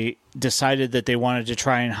why they decided that they wanted to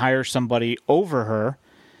try and hire somebody over her.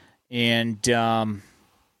 And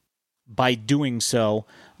by doing so,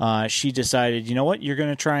 she decided, you know what, you're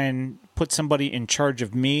going to try and put somebody in charge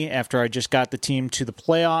of me after I just got the team to the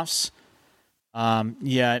playoffs. I'm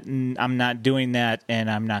not doing that, and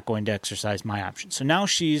I'm not going to exercise my option. So now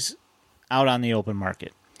she's out on the open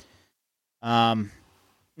market. Now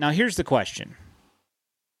here's the question.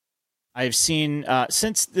 I've seen,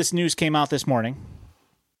 since this news came out this morning,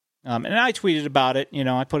 and I tweeted about it,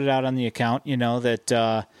 I put it out on the account,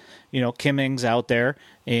 that, Kim Ng's out there,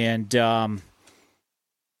 and, a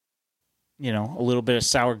little bit of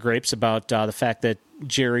sour grapes about the fact that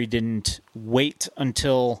Jerry didn't wait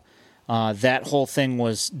until that whole thing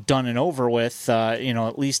was done and over with,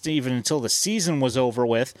 at least even until the season was over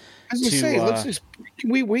with. As I say, can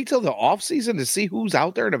we wait till the off season to see who's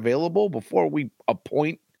out there and available before we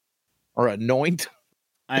appoint or anoint?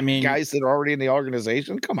 Guys that are already in the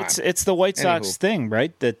organization. Come on, it's the White Sox thing,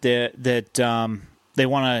 right? That they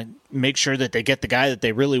want to make sure that they get the guy that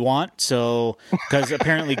they really want. So because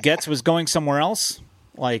apparently Getz was going somewhere else.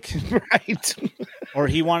 Like, right. Or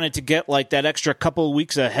he wanted to get like that extra couple of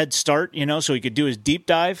weeks a head start, so he could do his deep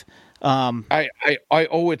dive. I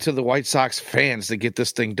owe it to the White Sox fans to get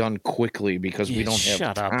this thing done quickly because we don't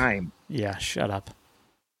have time. Yeah, shut up.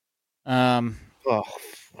 Oh,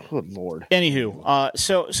 good Lord. Anywho,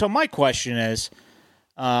 so my question is,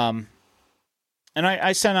 and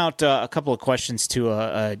I sent out a couple of questions to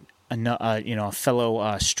a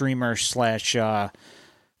fellow streamer /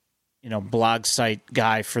 blog site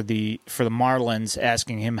guy for the Marlins,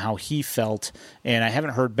 asking him how he felt, and I haven't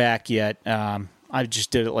heard back yet. I just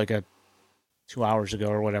did it like 2 hours ago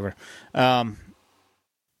or whatever. But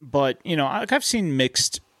I've seen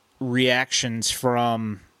mixed reactions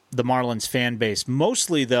from the Marlins fan base.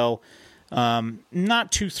 Mostly though,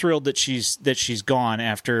 not too thrilled that she's gone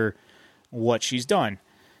after what she's done.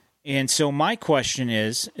 And so my question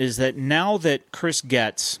is that now that Chris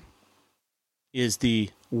Getz is the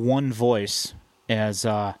one voice, as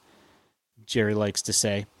Jerry likes to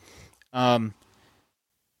say,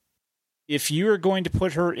 if you are going to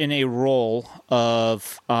put her in a role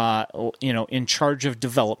of, in charge of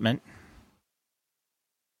development,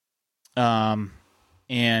 and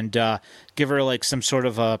give her like some sort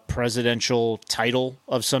of a presidential title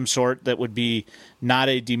of some sort that would be not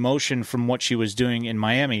a demotion from what she was doing in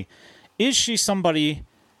Miami, is she somebody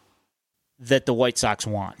that the White Sox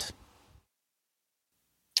want?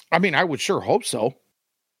 I mean, I would sure hope so.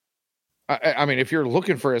 I mean, if you're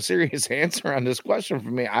looking for a serious answer on this question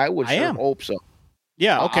from me, I would hope so.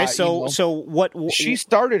 Yeah. Okay. So what? She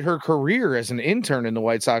started her career as an intern in the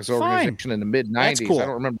White Sox organization in the mid '90s. Cool. I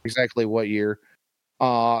don't remember exactly what year.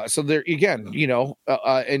 So there again,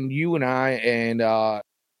 and you and I and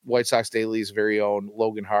White Sox Daily's very own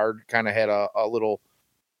Logan Hard kind of had a little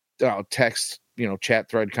text, chat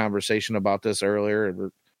thread conversation about this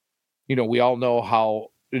earlier. We all know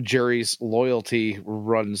how Jerry's loyalty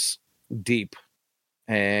runs deep.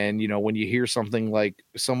 And, when you hear something like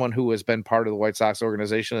someone who has been part of the White Sox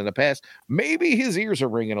organization in the past, maybe his ears are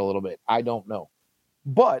ringing a little bit. I don't know.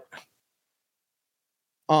 But,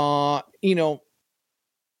 her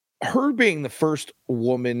being the first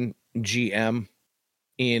woman GM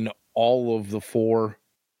in all of the 4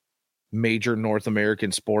 major North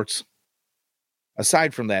American sports,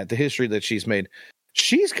 aside from that, the history that she's made,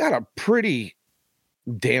 she's got a pretty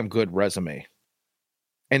damn good resume.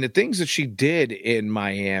 And the things that she did in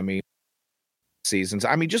Miami seasons,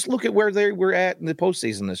 I mean, just look at where they were at in the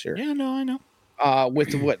postseason this year. Yeah, no, I know.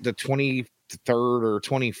 With the 23rd or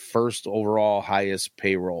 21st overall highest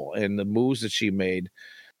payroll and the moves that she made.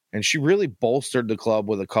 And she really bolstered the club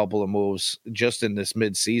with a couple of moves just in this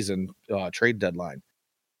mid-season trade deadline.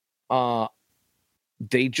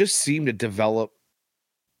 They just seem to develop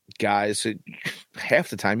guys that half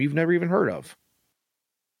the time you've never even heard of.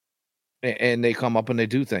 And they come up and they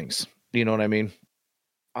do things. You know what I mean?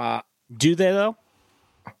 Do they though?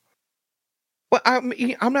 Well,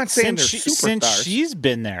 I'm not saying they're superstars. Since she's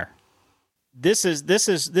been there, this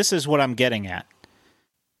is what I'm getting at.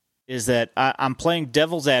 Is that I'm playing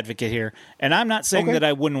devil's advocate here, and I'm not saying that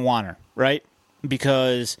I wouldn't want her, right?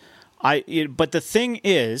 Because but the thing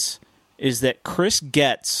is that Chris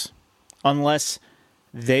Getz, unless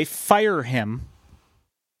they fire him,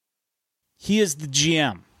 he is the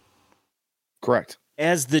GM. Correct.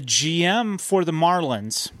 As the GM for the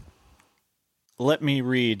Marlins, let me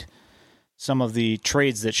read some of the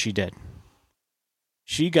trades that she did.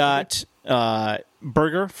 She got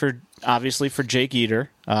Berger for Jake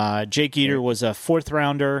Eater. Jake Eater was a 4th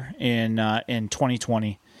rounder in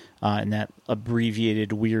 2020 in that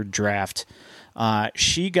abbreviated weird draft.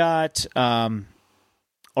 She got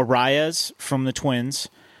Arias from the Twins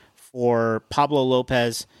for Pablo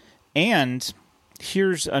Lopez, and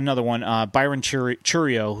here's another one, Byron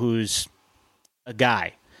Churio, who's a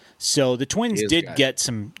guy. So the Twins did get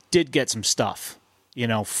some stuff,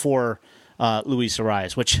 for Luis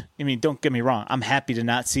Arias, which, I mean, don't get me wrong, I'm happy to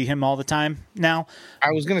not see him all the time now.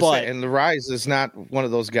 I was going to say, and Arias is not one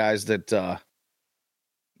of those guys that,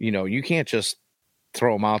 you can't just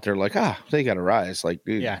throw him out there like, they got Arias. Like,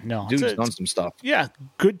 dude, dude's done some stuff. Yeah,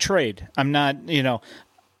 good trade. I'm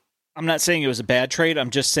not saying it was a bad trade.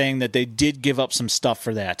 I'm just saying that they did give up some stuff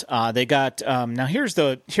for that. They got now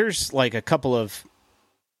here's like a couple of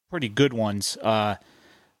pretty good ones.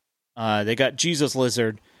 They got Jesus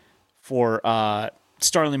Lizard for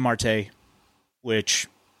Starling Marte, which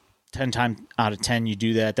 10 times out of 10 you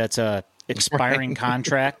do that. That's a expiring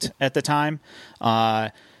contract at the time.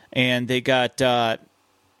 And they got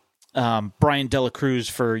Brian Dela Cruz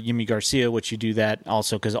for Yimi Garcia, which you do that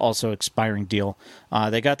also because also expiring deal.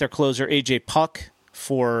 They got their closer AJ Puck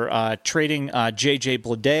for trading JJ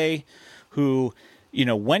Bleday, who,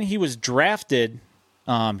 when he was drafted,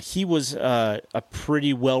 he was a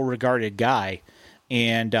pretty well-regarded guy.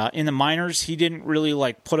 And in the minors, he didn't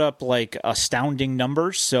really put up astounding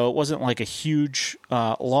numbers, so it wasn't like a huge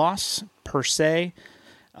loss per se.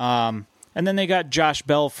 And then they got Josh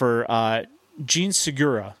Bell for Gene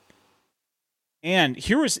Segura. And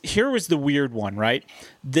here was the weird one, right?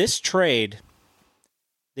 This trade,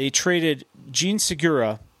 they traded Gene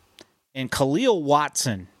Segura and Khalil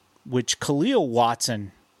Watson,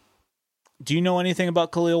 do you know anything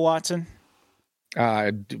about Khalil Watson?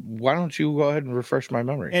 Why don't you go ahead and refresh my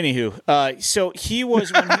memory? Anywho, so he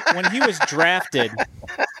was when he was drafted,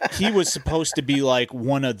 he was supposed to be like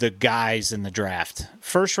one of the guys in the draft,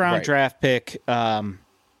 1st round draft pick. And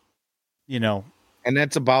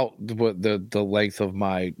that's about the length of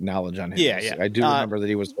my knowledge on him. Yeah. I do remember that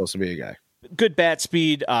he was supposed to be a guy. Good bat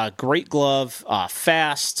speed, great glove,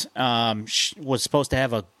 fast. Was supposed to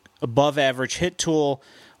have a above average hit tool.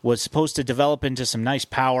 Was supposed to develop into some nice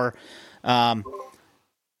power.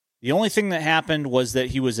 The only thing that happened was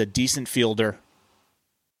that he was a decent fielder,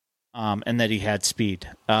 and that he had speed.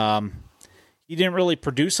 He didn't really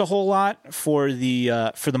produce a whole lot for the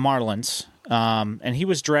Marlins, and he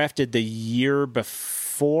was drafted the year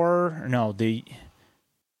before. No, the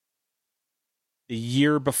the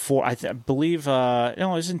year before, I believe, no, it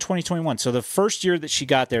was in 2021. So the first year that she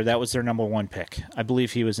got there, that was their number one pick. I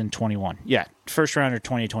believe he was in 21. Yeah, first rounder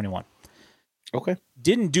 2021. Okay.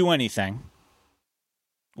 Didn't do anything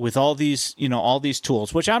with all these, all these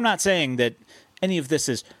tools, which I'm not saying that any of this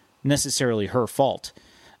is necessarily her fault.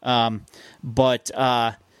 But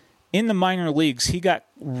in the minor leagues, he got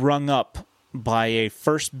rung up by a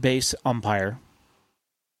first base umpire,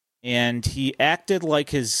 and he acted like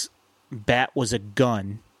his bat was a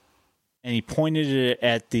gun, and he pointed it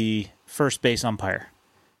at the first base umpire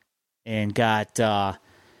and got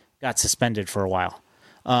suspended for a while.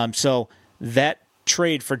 So that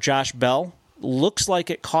trade for Josh Bell looks like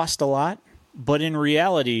it cost a lot, but in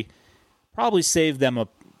reality, probably saved them a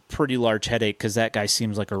pretty large headache because that guy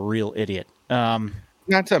seems like a real idiot.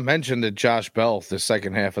 Not to mention that Josh Bell, the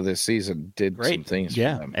second half of this season, did some things for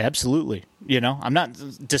them. Absolutely. I'm not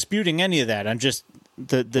disputing any of that. I'm just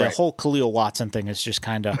the whole Khalil Watson thing is just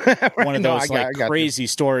kind of one of those crazy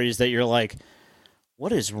stories that you're like,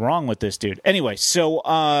 what is wrong with this dude? Anyway, so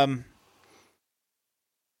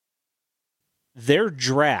their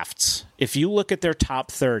drafts, if you look at their top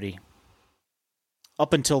 30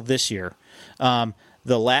 up until this year, the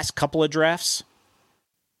last couple of drafts,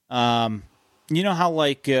 you know how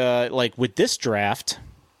like with this draft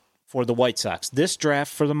for the White Sox, this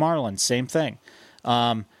draft for the Marlins, same thing.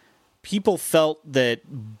 People felt that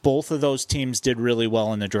both of those teams did really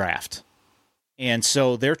well in the draft. And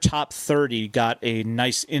so their top 30 got a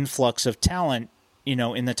nice influx of talent,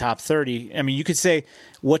 in the top 30. I mean, you could say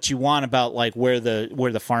what you want about like where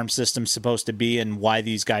the farm system's supposed to be and why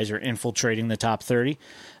these guys are infiltrating the top 30.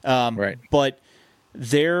 Right. But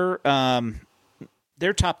their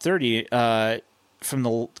top 30 from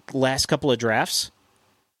the last couple of drafts,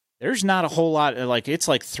 there's not a whole lot. Like it's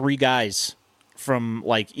like three guys from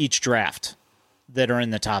like each draft that are in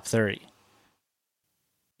the top 30.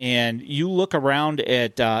 And you look around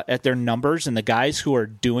at their numbers and the guys who are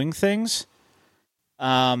doing things,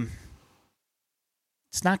 it's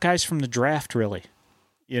not guys from the draft really,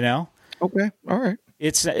 Okay, all right.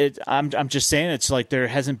 I'm just saying it's like there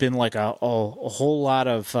hasn't been like a whole lot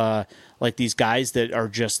of like these guys that are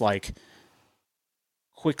just like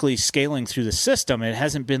quickly scaling through the system. It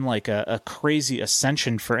hasn't been like a crazy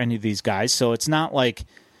ascension for any of these guys. So it's not like,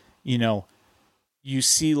 you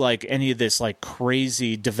see like any of this like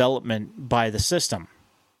crazy development by the system,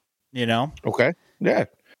 Okay. Yeah.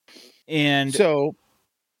 And so,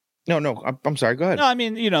 no, I'm sorry. Go ahead. No, I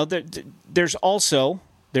mean, there's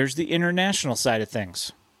the international side of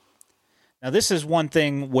things. Now, this is one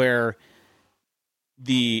thing where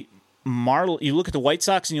you look at the White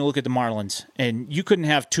Sox and you look at the Marlins, and you couldn't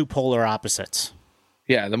have two polar opposites.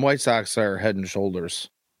 Yeah, the White Sox are head and shoulders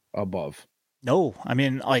above. No, I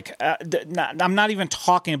mean, like, I'm not even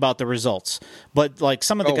talking about the results, but like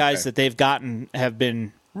some of the guys that they've gotten have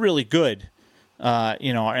been really good,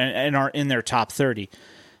 and are in their top 30.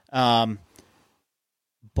 But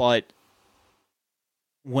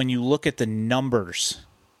when you look at the numbers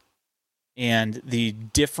and the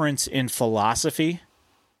difference in philosophy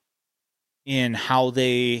in how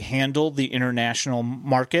they handle the international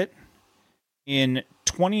market in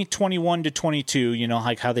 2021 to 22,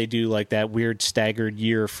 like how they do like that weird staggered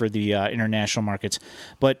year for the international markets.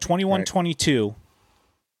 But 21-22,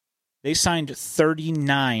 they signed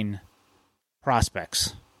 39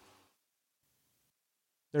 prospects.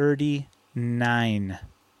 39.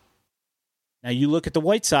 Now you look at the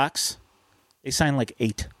White Sox, they signed like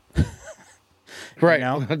 8. Right.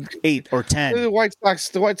 8 or 10. The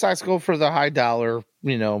White Sox go for the high dollar,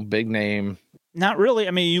 big name. Not really.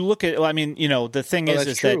 I mean, you look at, the thing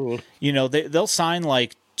is true. That, they'll sign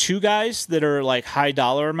like 2 guys that are like high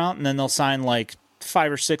dollar amount, and then they'll sign like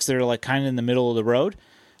 5 or 6 that are like kind of in the middle of the road.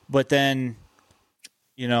 But then,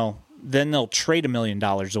 then they'll trade $1 million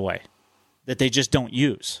away that they just don't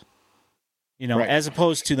use. As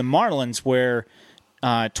opposed to the Marlins where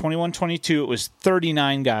 21-22, it was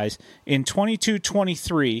 39 guys. In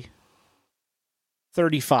 22-23,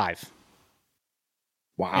 35.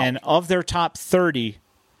 Wow. And of their top 30,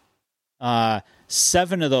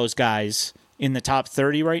 7 of those guys in the top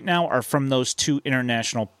 30 right now are from those 2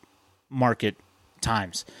 international market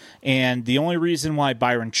times. And the only reason why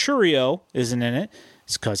Byron Churio isn't in it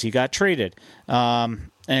is because he got traded.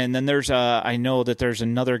 And then I know that there's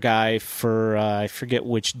another guy for, I forget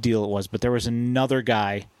which deal it was, but there was another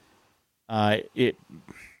guy. I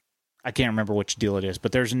can't remember which deal it is,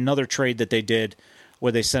 but there's another trade that they did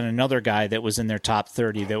where they sent another guy that was in their top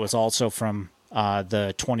 30 that was also from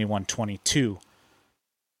the 21-22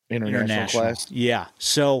 international class. Yeah.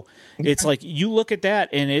 So it's like you look at that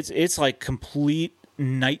and it's like complete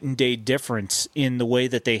night and day difference in the way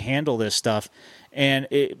that they handle this stuff, and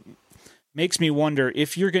it makes me wonder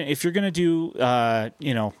if you're gonna do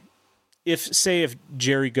if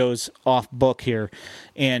Jerry goes off book here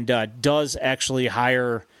and does actually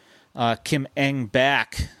hire Kim Eng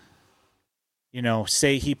back,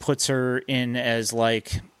 say he puts her in as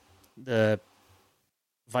like the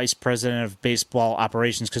vice president of baseball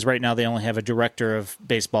operations, because right now they only have a director of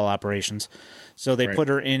baseball operations. So they put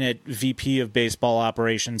her in at VP of baseball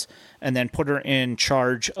operations and then put her in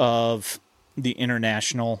charge of the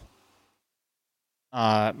international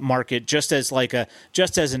market just as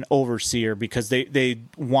an overseer, because they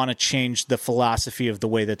want to change the philosophy of the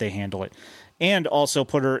way that they handle it, and also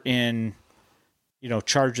put her in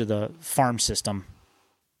charge of the farm system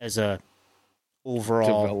as a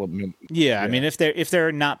overall development. Yeah, I mean, if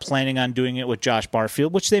they're not planning on doing it with Josh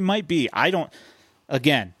Barfield, which they might be,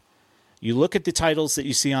 again, you look at the titles that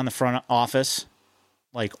you see on the front office,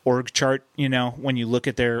 like org chart, when you look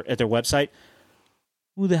at their website,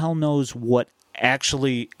 who the hell knows what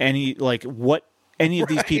any of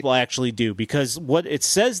these people actually do, because what it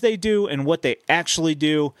says they do and what they actually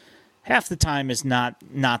do half the time is not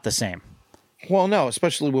the same. Well, no,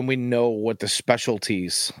 especially when we know what the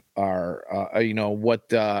specialties are, what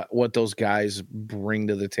those guys bring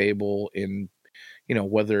to the table in,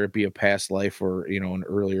 whether it be a past life or, an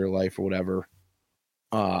earlier life or whatever.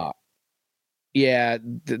 The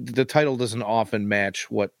title doesn't often match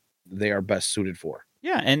what they are best suited for.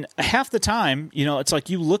 Yeah, and half the time, it's like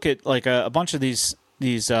you look at like a bunch of these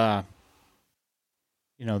a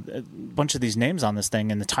bunch of these names on this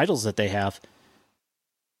thing and the titles that they have.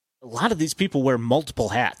 A lot of these people wear multiple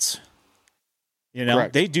hats.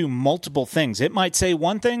 Correct. They do multiple things. It might say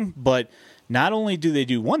one thing, but not only do they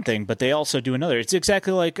do one thing, but they also do another. It's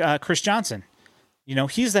exactly like Chris Johnson.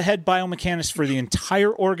 He's the head biomechanist for the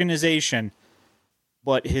entire organization,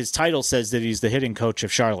 but his title says that he's the hitting coach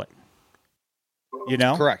of Charlotte.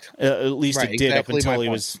 Correct. At least right, it did exactly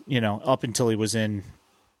up until he was in,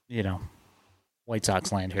 White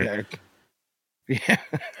Sox land here. Yeah.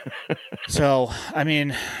 So, I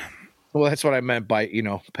mean, well, that's what I meant by,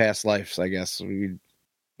 past lives, I guess.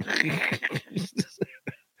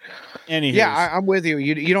 Anywho. Yeah, I'm with you.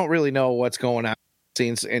 You don't really know what's going on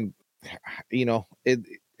scenes, and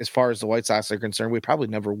as far as the White Sox are concerned, we probably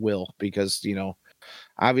never will, because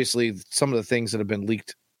obviously some of the things that have been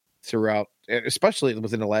leaked throughout, especially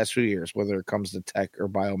within the last few years, whether it comes to tech or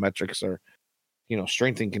biometrics or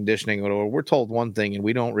strength and conditioning, or we're told one thing and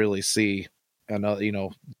we don't really see another,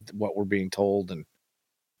 what we're being told, and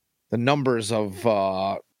the numbers of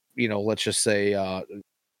let's just say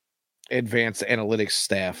advanced analytics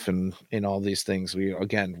staff and all these things. We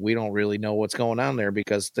don't really know what's going on there,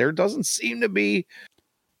 because there doesn't seem to be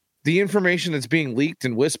the information that's being leaked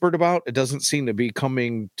and whispered about. It doesn't seem to be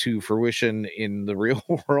coming to fruition in the real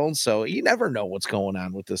world. So you never know what's going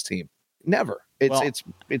on with this team. Never. It's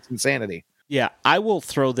insanity. Yeah, I will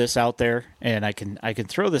throw this out there, and I can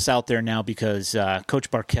throw this out there now because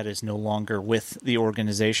Coach Barquette is no longer with the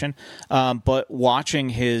organization. But watching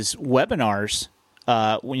his webinars,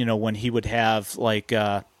 when he would have like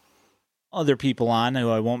other people on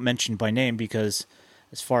who I won't mention by name, because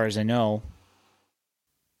as far as I know,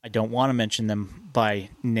 I don't want to mention them by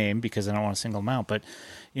name because I don't want to single them out. But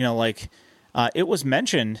it was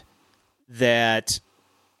mentioned that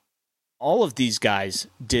all of these guys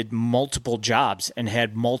did multiple jobs and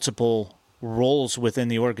had multiple roles within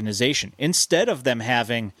the organization. Instead of them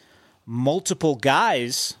having multiple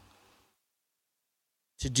guys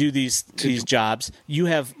to do these jobs, you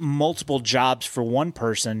have multiple jobs for one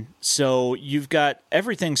person. So you've got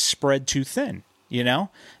everything spread too thin,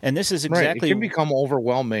 And this is exactly... Right. It can become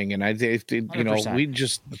overwhelming, and we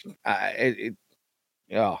just...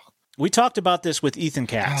 We talked about this with Ethan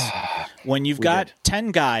Katz. When you've got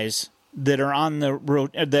 10 guys that are on the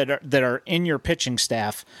road, that are in your pitching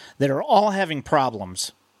staff, that are all having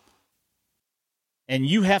problems, and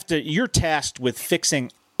you're tasked with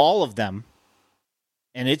fixing all of them,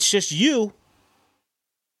 and it's just you.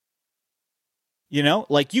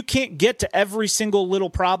 You can't get to every single little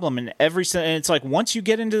problem and it's like once you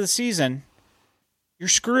get into the season, you're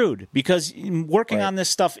screwed, because working on this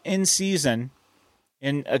stuff in season.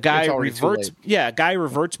 And a guy reverts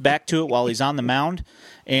back to it while he's on the mound,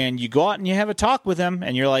 and you go out and you have a talk with him,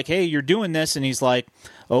 and you're like, "Hey, you're doing this," and he's like,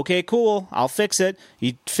 "Okay, cool, I'll fix it."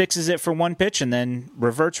 He fixes it for one pitch and then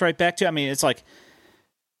reverts right back to it. I mean, it's like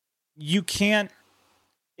you can't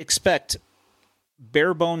expect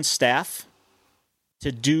bare bones staff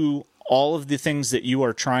to do all of the things that you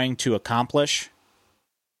are trying to accomplish.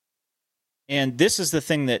 And this is the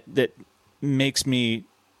thing that makes me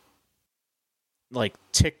like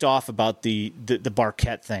ticked off about the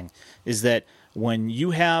Barquette thing is that when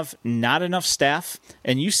you have not enough staff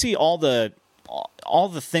and you see all the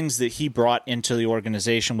things that he brought into the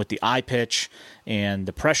organization with the iPitch and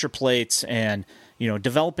the pressure plates and,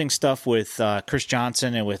 developing stuff with Chris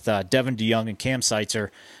Johnson and with Devin DeYoung and Cam Seitzer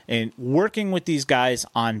and working with these guys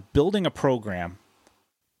on building a program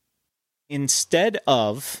instead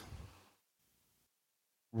of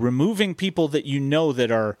removing people that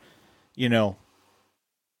that are,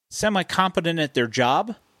 semi-competent at their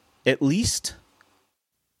job, at least.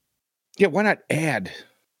 Yeah, why not add?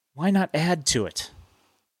 Why not add to it?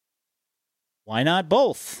 Why not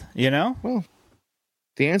both, Well,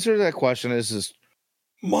 the answer to that question is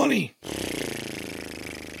money.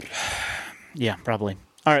 Yeah, probably.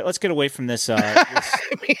 All right, let's get away from this, this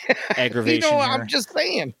aggravation here. I'm just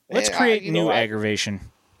saying. Let's create new aggravation.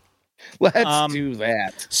 Let's do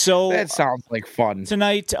that. So that sounds like fun.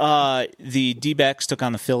 Tonight, the D-backs took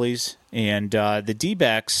on the Phillies, and the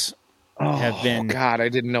D-backs have been. Oh God, I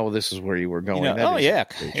didn't know this is where you were going. Yeah,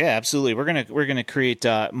 absolutely. We're gonna create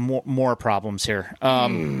more problems here.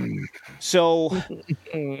 So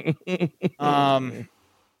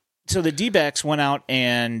the D-backs went out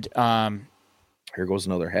and here goes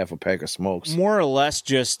another half a pack of smokes. More or less,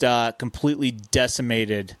 just completely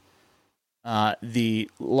decimated the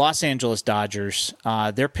Los Angeles Dodgers.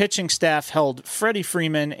 Their pitching staff held Freddie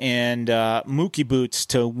Freeman and Mookie Boots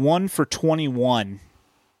to 1 for 21.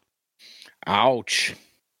 Ouch.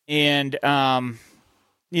 And,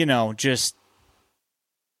 just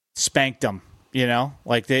spanked them,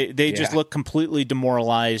 like they just look completely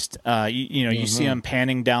demoralized. You see them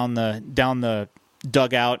panning down the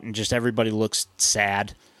dugout and just everybody looks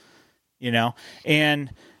sad,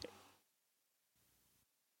 and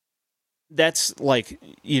that's like,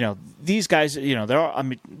 these guys,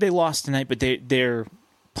 they lost tonight, but they're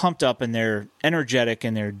pumped up and they're energetic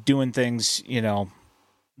and they're doing things,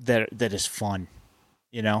 that is fun.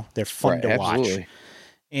 They're fun to absolutely. watch.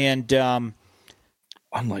 And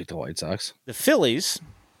unlike the White Sox, the Phillies,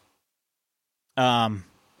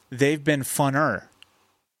 they've been funner.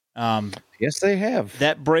 Yes, they have.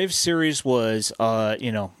 That Braves series was,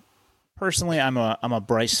 personally, I'm a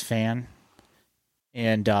Bryce fan,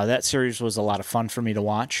 and that series was a lot of fun for me to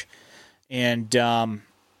watch. And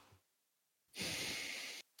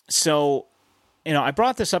so, I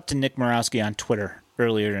brought this up to Nick Morawski on Twitter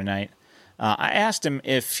earlier tonight. I asked him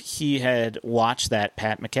if he had watched that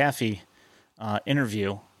Pat McAfee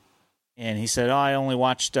interview, and he said, "Oh, I only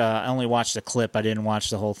watched a clip. I didn't watch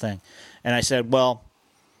the whole thing." And I said, "Well,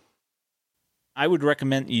 I would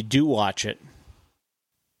recommend that you do watch it,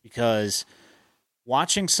 because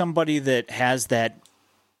watching somebody that has that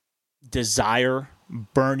desire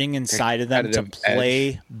burning inside of them to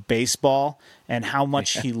play baseball and how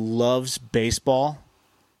much he loves baseball,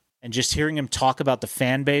 and just hearing him talk about the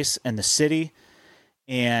fan base and the city,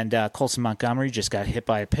 and Colson Montgomery just got hit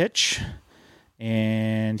by a pitch,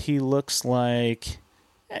 and he looks like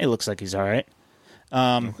he's all right."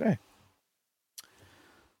 Okay.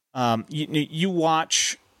 You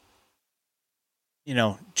watch,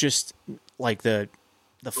 just like the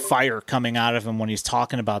fire coming out of him when he's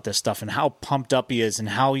talking about this stuff and how pumped up he is and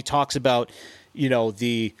how he talks about,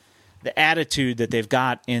 the attitude that they've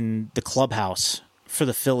got in the clubhouse for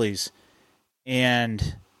the Phillies.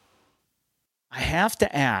 And I have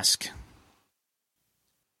to ask,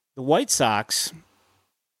 the White Sox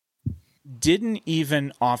didn't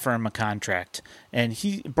even offer him a contract, and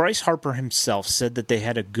Bryce Harper himself said that they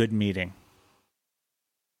had a good meeting.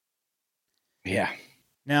 Yeah.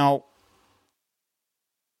 Now,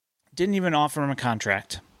 didn't even offer him a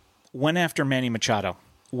contract. Went after Manny Machado,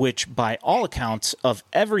 which by all accounts of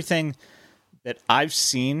everything that I've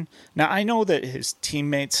seen, now I know that his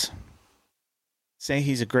teammates say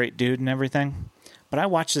he's a great dude and everything, but I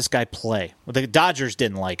watched this guy play. Well, the Dodgers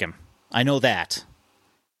didn't like him. I know that.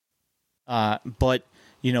 But,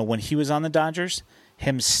 when he was on the Dodgers,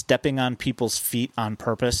 him stepping on people's feet on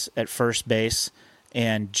purpose at first base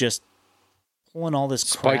and just pulling all this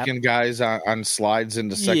spiking crap. Guys on slides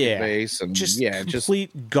into second base. And just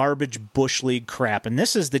complete garbage bush league crap. And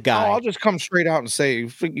this is the guy. I'll just come straight out and say,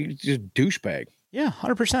 you just douchebag. Yeah,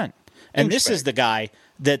 100%. And this is the guy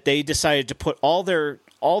that they decided to put all their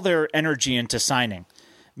energy into signing.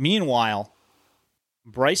 Meanwhile,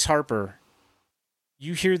 Bryce Harper,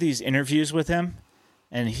 you hear these interviews with him,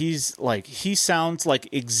 and he sounds like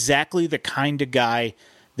exactly the kind of guy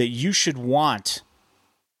that you should want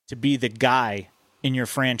to be the guy in your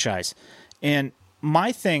franchise. And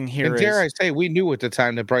my thing here is, dare I say, we knew at the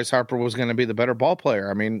time that Bryce Harper was going to be the better ball player.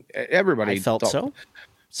 I mean, everybody felt so.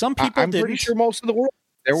 Some people didn't. I'm pretty sure most of the world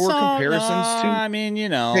There were comparisons to. I mean,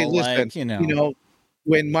 Hey, listen, like,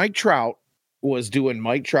 when Mike Trout was doing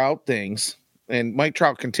Mike Trout things, and Mike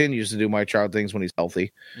Trout continues to do Mike Trout things when he's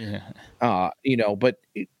healthy. yeah. But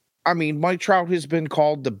I mean, Mike Trout has been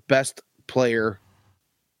called the best player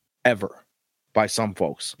ever by some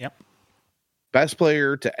folks. Yep. Best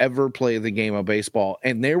player to ever play the game of baseball.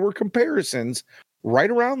 And there were comparisons right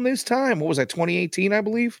around this time. What was that, 2018, I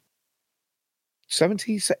believe?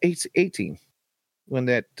 18, when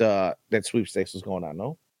that sweepstakes was going on,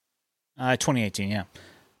 no? 2018, yeah.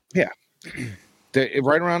 Yeah.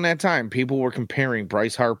 Right around that time, people were comparing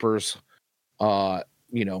Bryce Harper's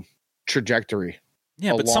trajectory.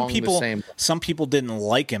 Yeah, but some people didn't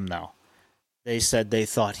like him, though. They said they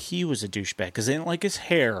thought he was a douchebag because they didn't like his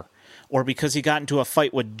hair, or because he got into a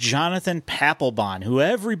fight with Jonathan Papelbon, who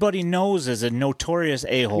everybody knows is a notorious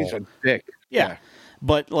a-hole. He's a dick. Yeah.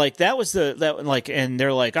 But like and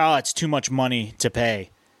they're like, oh, it's too much money to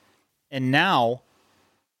pay. And now,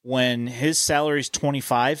 when his salary's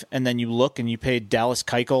 25, and then you look and you paid Dallas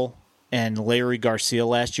Keuchel and Larry Garcia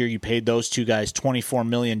last year, you paid those two guys $24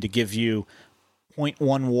 million to give you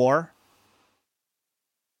 0.1 WAR.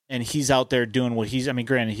 And he's out there doing what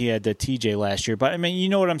granted, he had the TJ last year, but I mean, you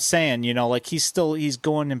know what I'm saying? Like he's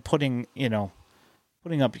going and putting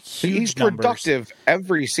up huge He's numbers. Productive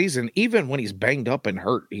every season, even when he's banged up and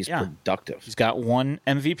hurt. He's productive. He's got one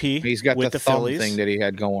MVP. He's got with the thumb Phillies thing that he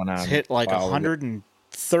had going on. He's hit like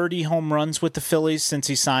 130 home runs with the Phillies since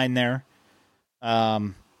he signed there.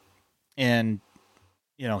 And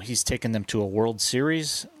he's taken them to a World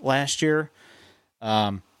Series last year.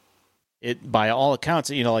 It, by all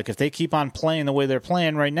accounts, like if they keep on playing the way they're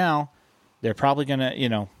playing right now, they're probably going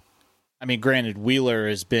to, granted, Wheeler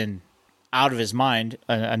has been out of his mind.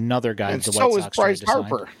 Another guy, and the so White is Bryce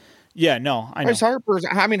Harper. Yeah, no, I know. Bryce Harper's.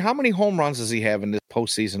 How many home runs does he have in this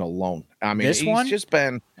postseason alone? Just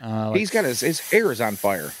been. He's got his hair is on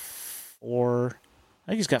fire. 4.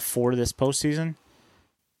 I think he's got 4 this postseason.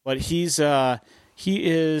 But he's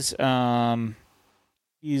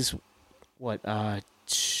what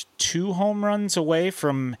 2 home runs away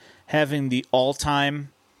from having the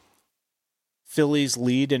all-time Phillies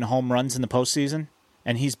lead in home runs in the postseason,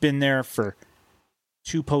 and he's been there for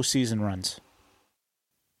 2 postseason runs.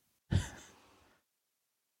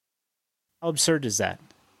 How absurd is that?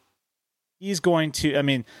 He's going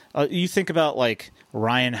to, you think about like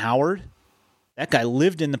Ryan Howard. That guy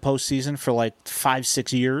lived in the postseason for like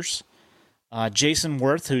 5-6 years. Jason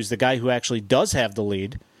Worth, who's the guy who actually does have the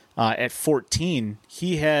lead, at 14,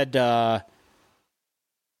 he had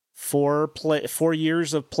 4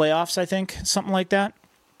 years of playoffs, I think, something like that.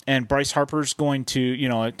 And Bryce Harper's going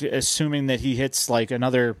to, assuming that he hits like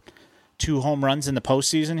another 2 home runs in the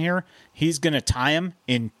postseason here, he's going to tie him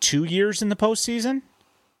in 2 years in the postseason.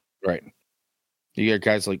 Right. You got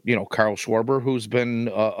guys like, Carl Schwarber, who's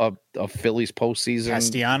been a Phillies postseason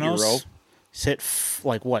Castellanos. hero. He's hit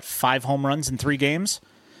 5 home runs in 3 games.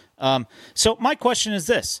 So my question is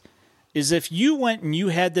this, is if you went and you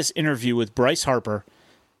had this interview with Bryce Harper,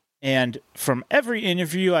 and from every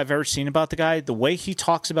interview I've ever seen about the guy, the way he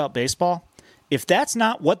talks about baseball, if that's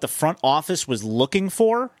not what the front office was looking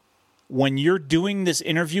for when you're doing this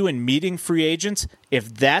interview and meeting free agents,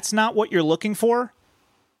 if that's not what you're looking for,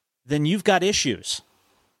 then you've got issues.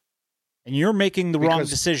 And you're making the wrong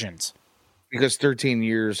decisions. Because 13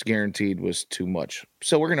 years guaranteed was too much.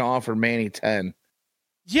 So we're going to offer Manny 10.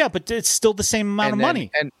 Yeah, but it's still the same amount of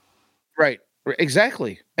money. And right,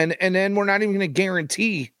 exactly. And then we're not even going to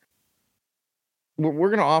guarantee. We're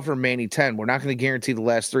going to offer Manny 10. We're not going to guarantee the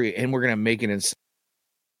last 3, and we're going to make it.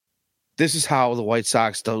 This is how the White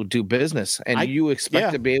Sox do business, and you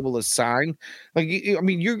expect to be able to sign.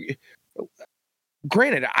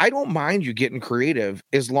 Granted, I don't mind you getting creative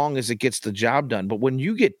as long as it gets the job done. But when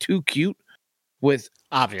you get too cute with,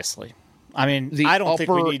 obviously, I don't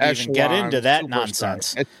think we need to even get into that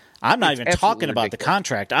nonsense. I'm not even talking about the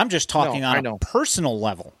contract. I'm just talking on a personal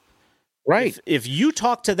level. Right. If you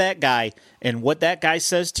talk to that guy and what that guy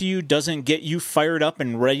says to you doesn't get you fired up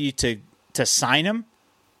and ready to sign him,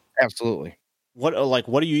 absolutely. What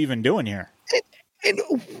are you even doing here? And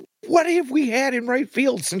what have we had in right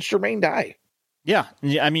field since Jermaine Dye? Yeah,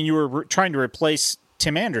 you were trying to replace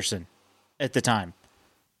Tim Anderson at the time,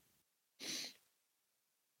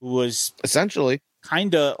 who was essentially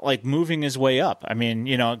kind of like moving his way up.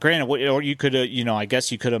 Granted, or you could have, I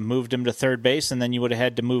guess you could have moved him to third base, and then you would have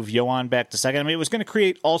had to move Yohan back to second. It was going to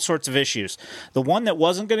create all sorts of issues. The one that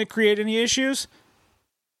wasn't going to create any issues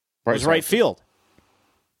was right field.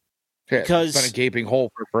 Yeah, because it's been a gaping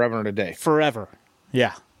hole for forever and a day. Forever.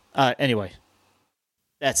 Yeah. Anyway,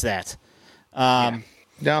 that's that.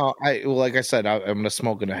 No, like I said, I'm gonna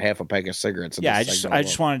smoke a half a pack of cigarettes. Yeah, I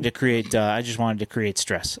just wanted to create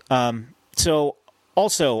stress. So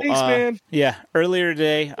also, thanks, man. yeah, earlier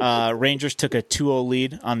today, Rangers took a 2-0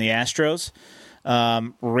 lead on the Astros.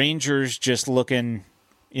 Rangers just looking,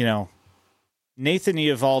 Nathan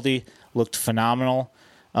Eovaldi looked phenomenal.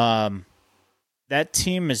 That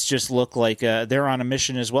team has just looked like they're on a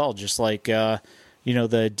mission as well, just like the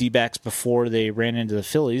D-backs before they ran into the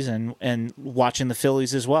Phillies, and watching the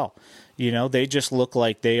Phillies as well. They just look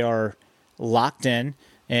like they are locked in,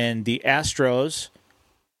 and the Astros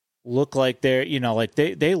look like they're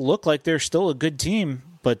they look like they're still a good team,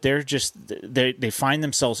 but they're just they find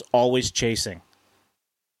themselves always chasing.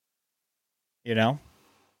 And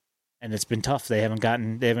it's been tough. They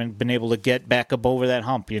haven't been able to get back up over that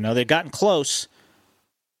hump. They've gotten close,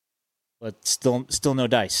 but still no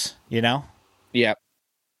dice. Yeah.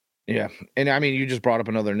 Yeah. And I mean, you just brought up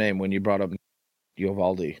another name when you brought up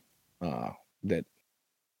Eovaldi, that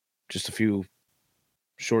just a few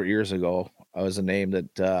short years ago was a name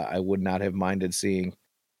that I would not have minded seeing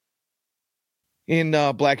in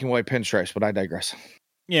black and white pinstripes, but I digress.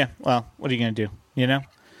 Yeah. Well, what are you going to do?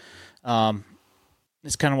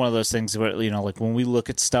 It's kind of one of those things where, like when we look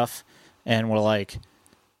at stuff and we're like,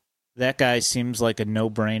 that guy seems like a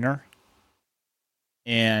no-brainer.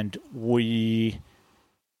 And we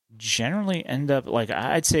generally end up, like,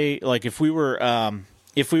 I'd say, like if we were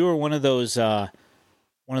one of those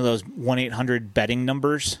 1-800 betting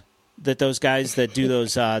numbers that those guys that do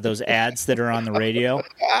those ads that are on the radio,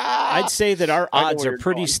 I'd say that our odds are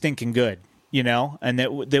pretty stinking good, and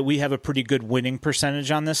that we have a pretty good winning percentage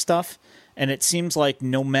on this stuff. And it seems like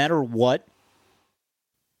no matter what,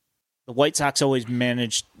 the White Sox always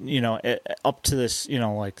managed, up to this,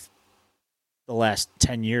 like the last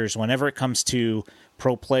 10 years, whenever it comes to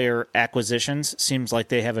pro player acquisitions, seems like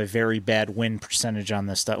they have a very bad win percentage on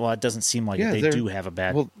this stuff. Well, it doesn't seem like it. They do have a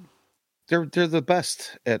bad. Well, they're the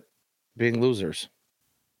best at being losers.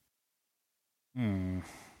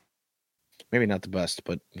 Maybe not the best,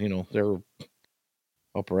 but they're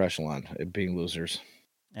upper echelon at being losers.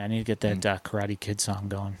 I need to get that Karate Kid song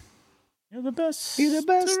going. You're the best. You're the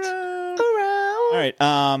best around. All right.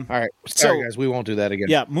 All right. Sorry, guys. We won't do that again.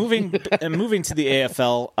 Yeah. Moving to the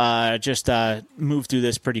AFL. Just move through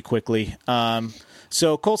this pretty quickly.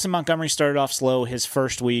 So Colson Montgomery started off slow his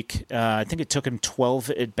first week. I think it took him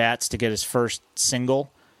 12 at-bats to get his first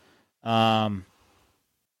single. And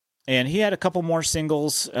he had a couple more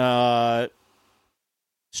singles.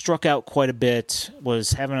 Struck out quite a bit.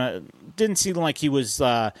 Didn't seem like he was.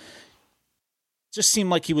 Just seemed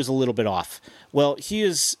like he was a little bit off. Well, he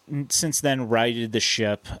has since then righted the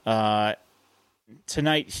ship.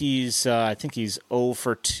 Tonight he's I think he's 0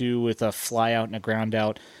 for 2 with a fly out and a ground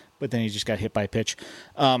out, but then he just got hit by a pitch.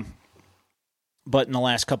 But in the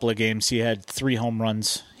last couple of games, he had 3 home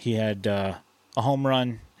runs. He had a home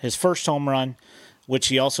run, his first home run, which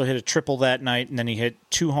he also hit a triple that night, and then he hit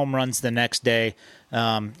 2 home runs the next day.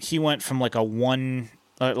 He went from like a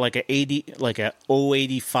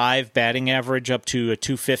 085 batting average up to a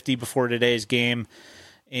 250 before today's game,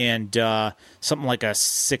 and something like a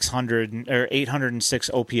 600 or 806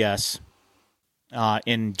 OPS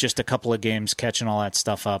in just a couple of games, catching all that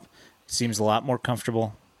stuff up. Seems a lot more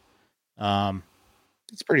comfortable.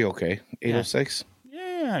 It's pretty okay. 806.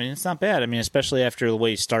 Yeah, I mean it's not bad. I mean, especially after the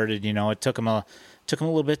way he started. It took him a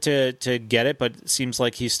little bit to get it, but it seems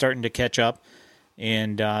like he's starting to catch up.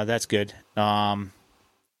 And that's good.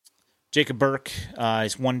 Jacob Burke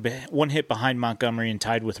is one hit behind Montgomery and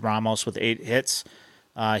tied with Ramos with 8 hits.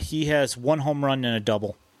 He has 1 home run and a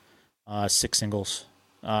double, 6 singles.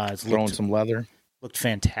 Throwing some leather. Looked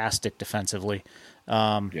fantastic defensively.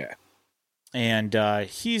 Yeah. And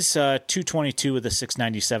he's 222 with a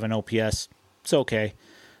 697 OPS. It's okay.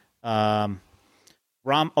 Let's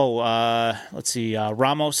see.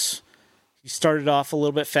 Ramos. He started off a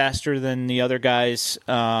little bit faster than the other guys,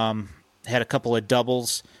 had a couple of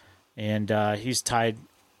doubles, and he's tied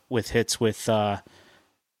with hits with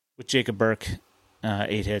Jacob Burke,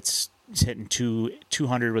 8 hits. He's hitting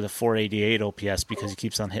 200 with a 488 OPS because he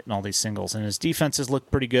keeps on hitting all these singles. And his defenses look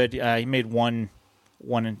pretty good. He made one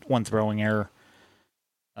throwing error.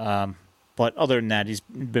 But other than that, he's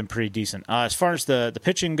been pretty decent. As far as the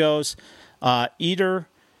pitching goes, Eder...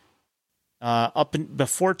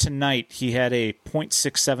 before tonight, he had a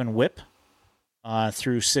 .67 whip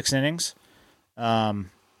through 6 innings.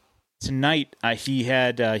 Tonight,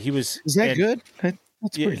 he was. Is that good? That's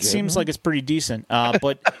pretty good. It seems like it's pretty decent.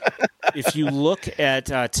 But if you look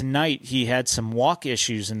at tonight, he had some walk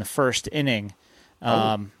issues in the first inning,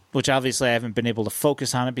 which obviously I haven't been able to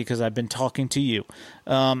focus on it because I've been talking to you.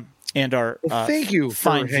 and our thank you for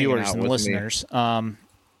fine hanging viewers out and with listeners.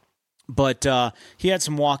 But he had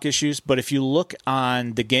some walk issues. But if you look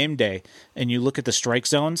on the game day and you look at the strike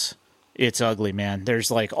zones, it's ugly, man.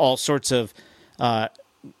 There's like all sorts of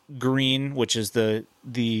green, which is the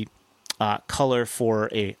color for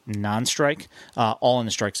a non-strike, all in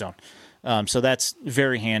the strike zone. So that's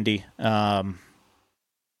very handy.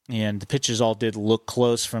 And the pitches all did look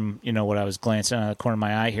close from, what I was glancing out of the corner of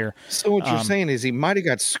my eye here. So what you're saying is he might have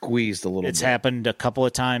got squeezed a little bit. It's happened a couple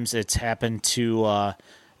of times. It's happened to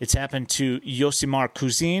Yosimar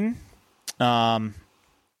Kuzin,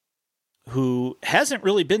 who hasn't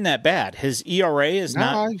really been that bad. His ERA is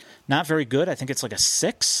not very good. I think it's like a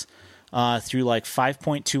 6 through like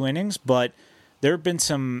 5.2 innings, but there have been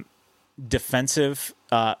some defensive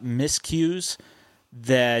miscues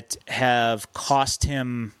that have cost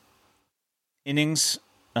him innings,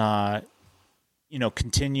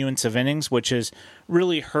 continuance of innings, which has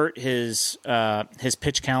really hurt his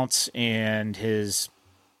pitch counts and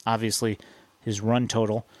obviously his run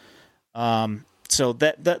total. So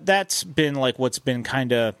that's been like what's been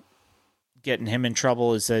kind of getting him in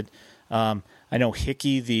trouble is that I know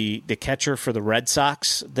Hickey, the catcher for the Red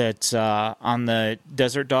Sox that's on the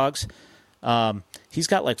Desert Dogs, he's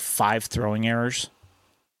got like 5 throwing errors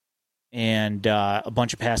and a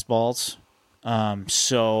bunch of pass balls.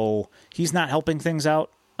 So he's not helping things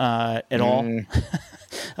out at all.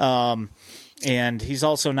 And he's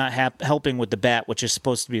also not helping with the bat, which is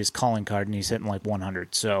supposed to be his calling card, and he's hitting like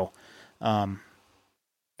 100. So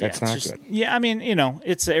that's not good. Yeah, I mean,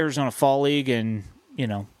 it's the Arizona Fall League, and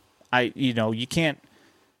you can't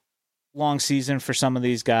long season for some of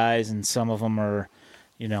these guys, and some of them are,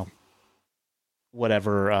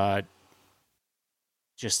 whatever,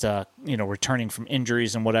 just returning from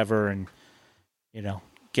injuries and whatever, and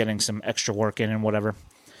getting some extra work in and whatever.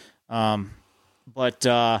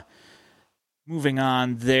 But moving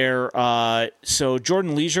on there, so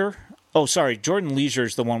Jordan Leisure. Oh, sorry, Jordan Leisure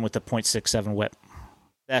is the one with the .67 whip.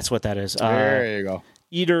 That's what that is. There you go.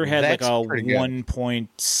 Eater had like a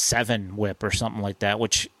 1.7 whip or something like that,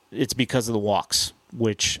 which it's because of the walks,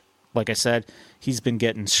 which, like I said, he's been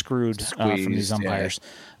getting screwed from these umpires.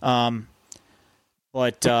 Yeah.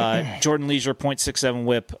 But Jordan Leisure, .67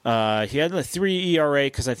 whip. He had a 3 ERA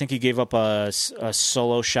because I think he gave up a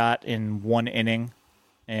solo shot in 1 inning,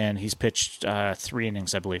 and he's pitched 3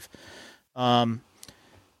 innings, I believe.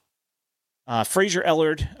 Fraser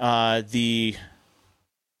Ellard, the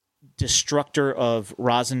destructor of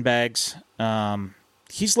rosin bags,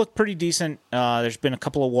 he's looked pretty decent. There's been a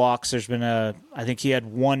couple of walks. I think he had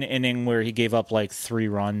 1 inning where he gave up like 3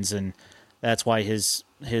 runs, and that's why his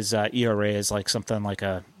ERA is like something like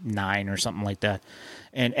a 9 or something like that.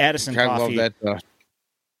 And Addison Coffey,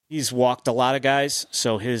 he's walked a lot of guys,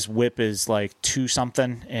 so his whip is like 2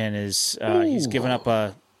 something, and he's given up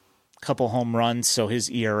a couple home runs, so his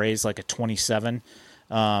ERA is like a 27.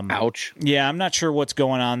 Ouch. Yeah, I'm not sure what's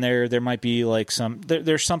going on there. There might be like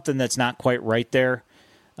there's something that's not quite right there.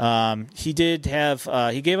 He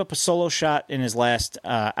gave up a solo shot in his last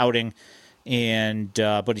outing,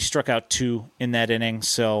 but he struck out 2 in that inning,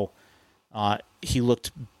 so he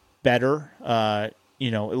looked better, at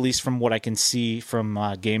least from what I can see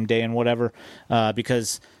from game day and whatever,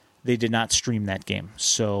 because they did not stream that game.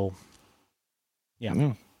 So,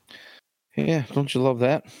 yeah. Yeah, don't you love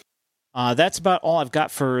that? That's about all I've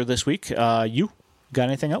got for this week. You got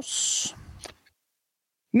anything else?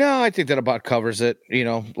 No, I think that about covers it.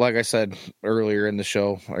 Like I said earlier in the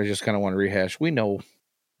show, I just kind of want to rehash. We know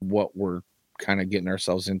what we're kind of getting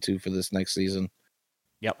ourselves into for this next season.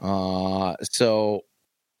 Yep. So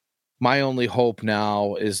my only hope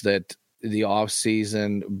now is that the off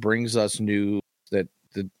season brings us news that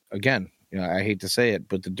again, I hate to say it,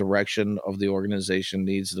 but the direction of the organization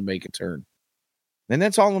needs to make a turn. And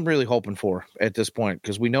that's all I'm really hoping for at this point,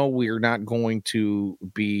 because we know we're not going to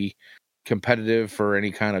be competitive for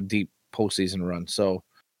any kind of deep postseason run. So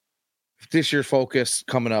this year's focus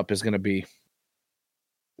coming up is going to be,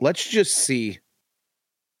 let's just see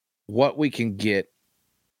what we can get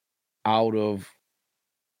out of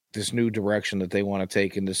this new direction that they want to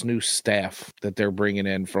take and this new staff that they're bringing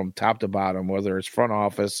in from top to bottom, whether it's front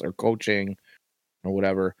office or coaching or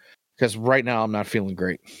whatever. Because right now I'm not feeling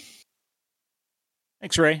great.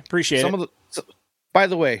 Thanks, Ray. Appreciate it. By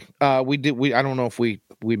the way, I don't know if we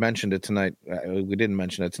mentioned it tonight. We didn't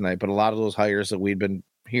mention it tonight, but a lot of those hires that we'd been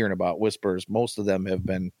hearing about, whispers, most of them have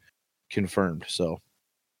been confirmed. So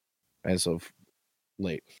as of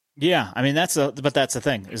late. Yeah. I mean, that's the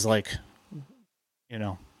thing is like,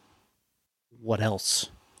 what else,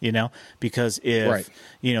 because if,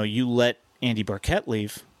 you let Andy Burkett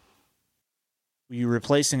leave, you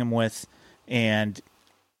replacing him with? And,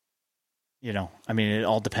 you know, I mean, it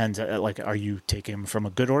all depends. Like, are you taking him from a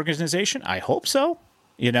good organization? I hope so.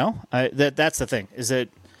 You know, that's the thing, is that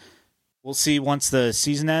we'll see once the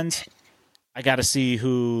season ends. I got to see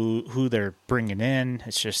who they're bringing in.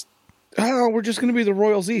 It's just, I don't know. We're just going to be the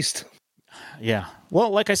Royals East. Yeah. Well,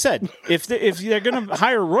 like I said, if they're going to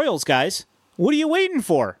hire Royals guys, what are you waiting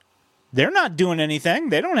for? They're not doing anything.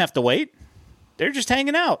 They don't have to wait. They're just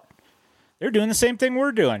hanging out. They're doing the same thing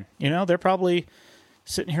we're doing. You know, they're probably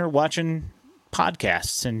sitting here watching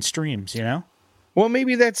podcasts and streams, you know? Well,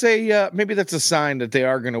 maybe that's a sign that they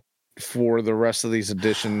are going to wait for the rest of these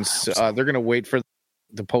additions. They're going to wait for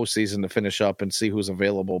the postseason to finish up and see who's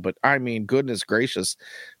available. But I mean, goodness gracious,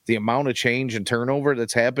 the amount of change and turnover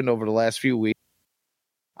that's happened over the last few weeks.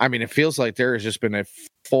 I mean, it feels like there has just been a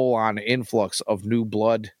full-on influx of new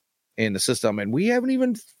blood in the system, and we haven't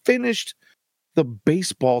even finished the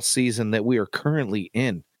baseball season that we are currently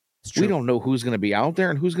in. We don't know who's going to be out there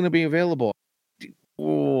and who's going to be available.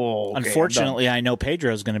 Oh, okay, unfortunately, I know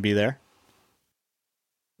Pedro's going to be there.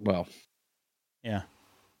 Well, yeah.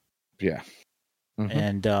 Mm-hmm.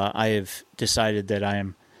 And I have decided that I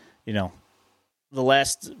am, you know, the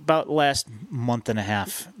last month and a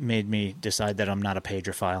half made me decide that I'm not a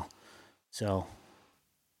Pedrophile. So,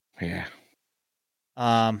 yeah.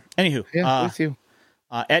 Anywho, with you.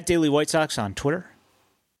 At Daily White Sox on Twitter,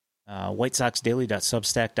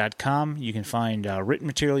 whitesoxdaily.substack.com. You can find written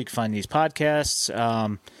material. You can find these podcasts.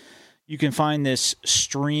 You can find this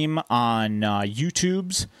stream on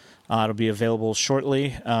YouTube's. It'll be available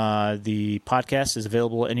shortly. The podcast is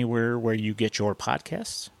available anywhere where you get your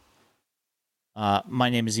podcasts. My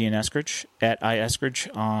name is Ian Eskridge, at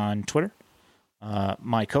iEskridge on Twitter.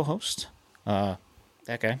 My co-host, that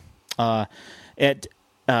guy, at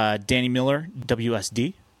Danny Miller,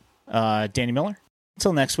 WSD. Danny Miller.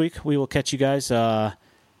 Until next week, we will catch you guys.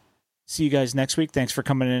 See you guys next week. Thanks for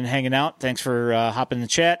coming in and hanging out. Thanks for hopping in the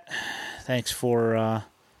chat. Thanks for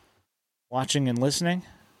watching and listening.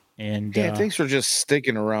 And thanks for just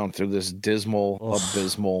sticking around through this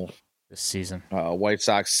abysmal this season, White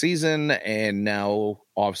Sox season, and now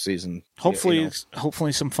off season. Hopefully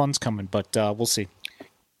some fun's coming, but we'll see.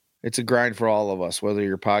 It's a grind for all of us, whether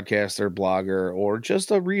you're a podcaster, blogger, or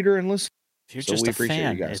just a reader and listener. If you're just a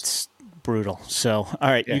fan, it's brutal. So,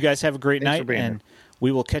 all right, you guys have a great night, and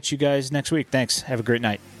we will catch you guys next week. Thanks. Have a great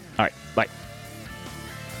night. All right, bye.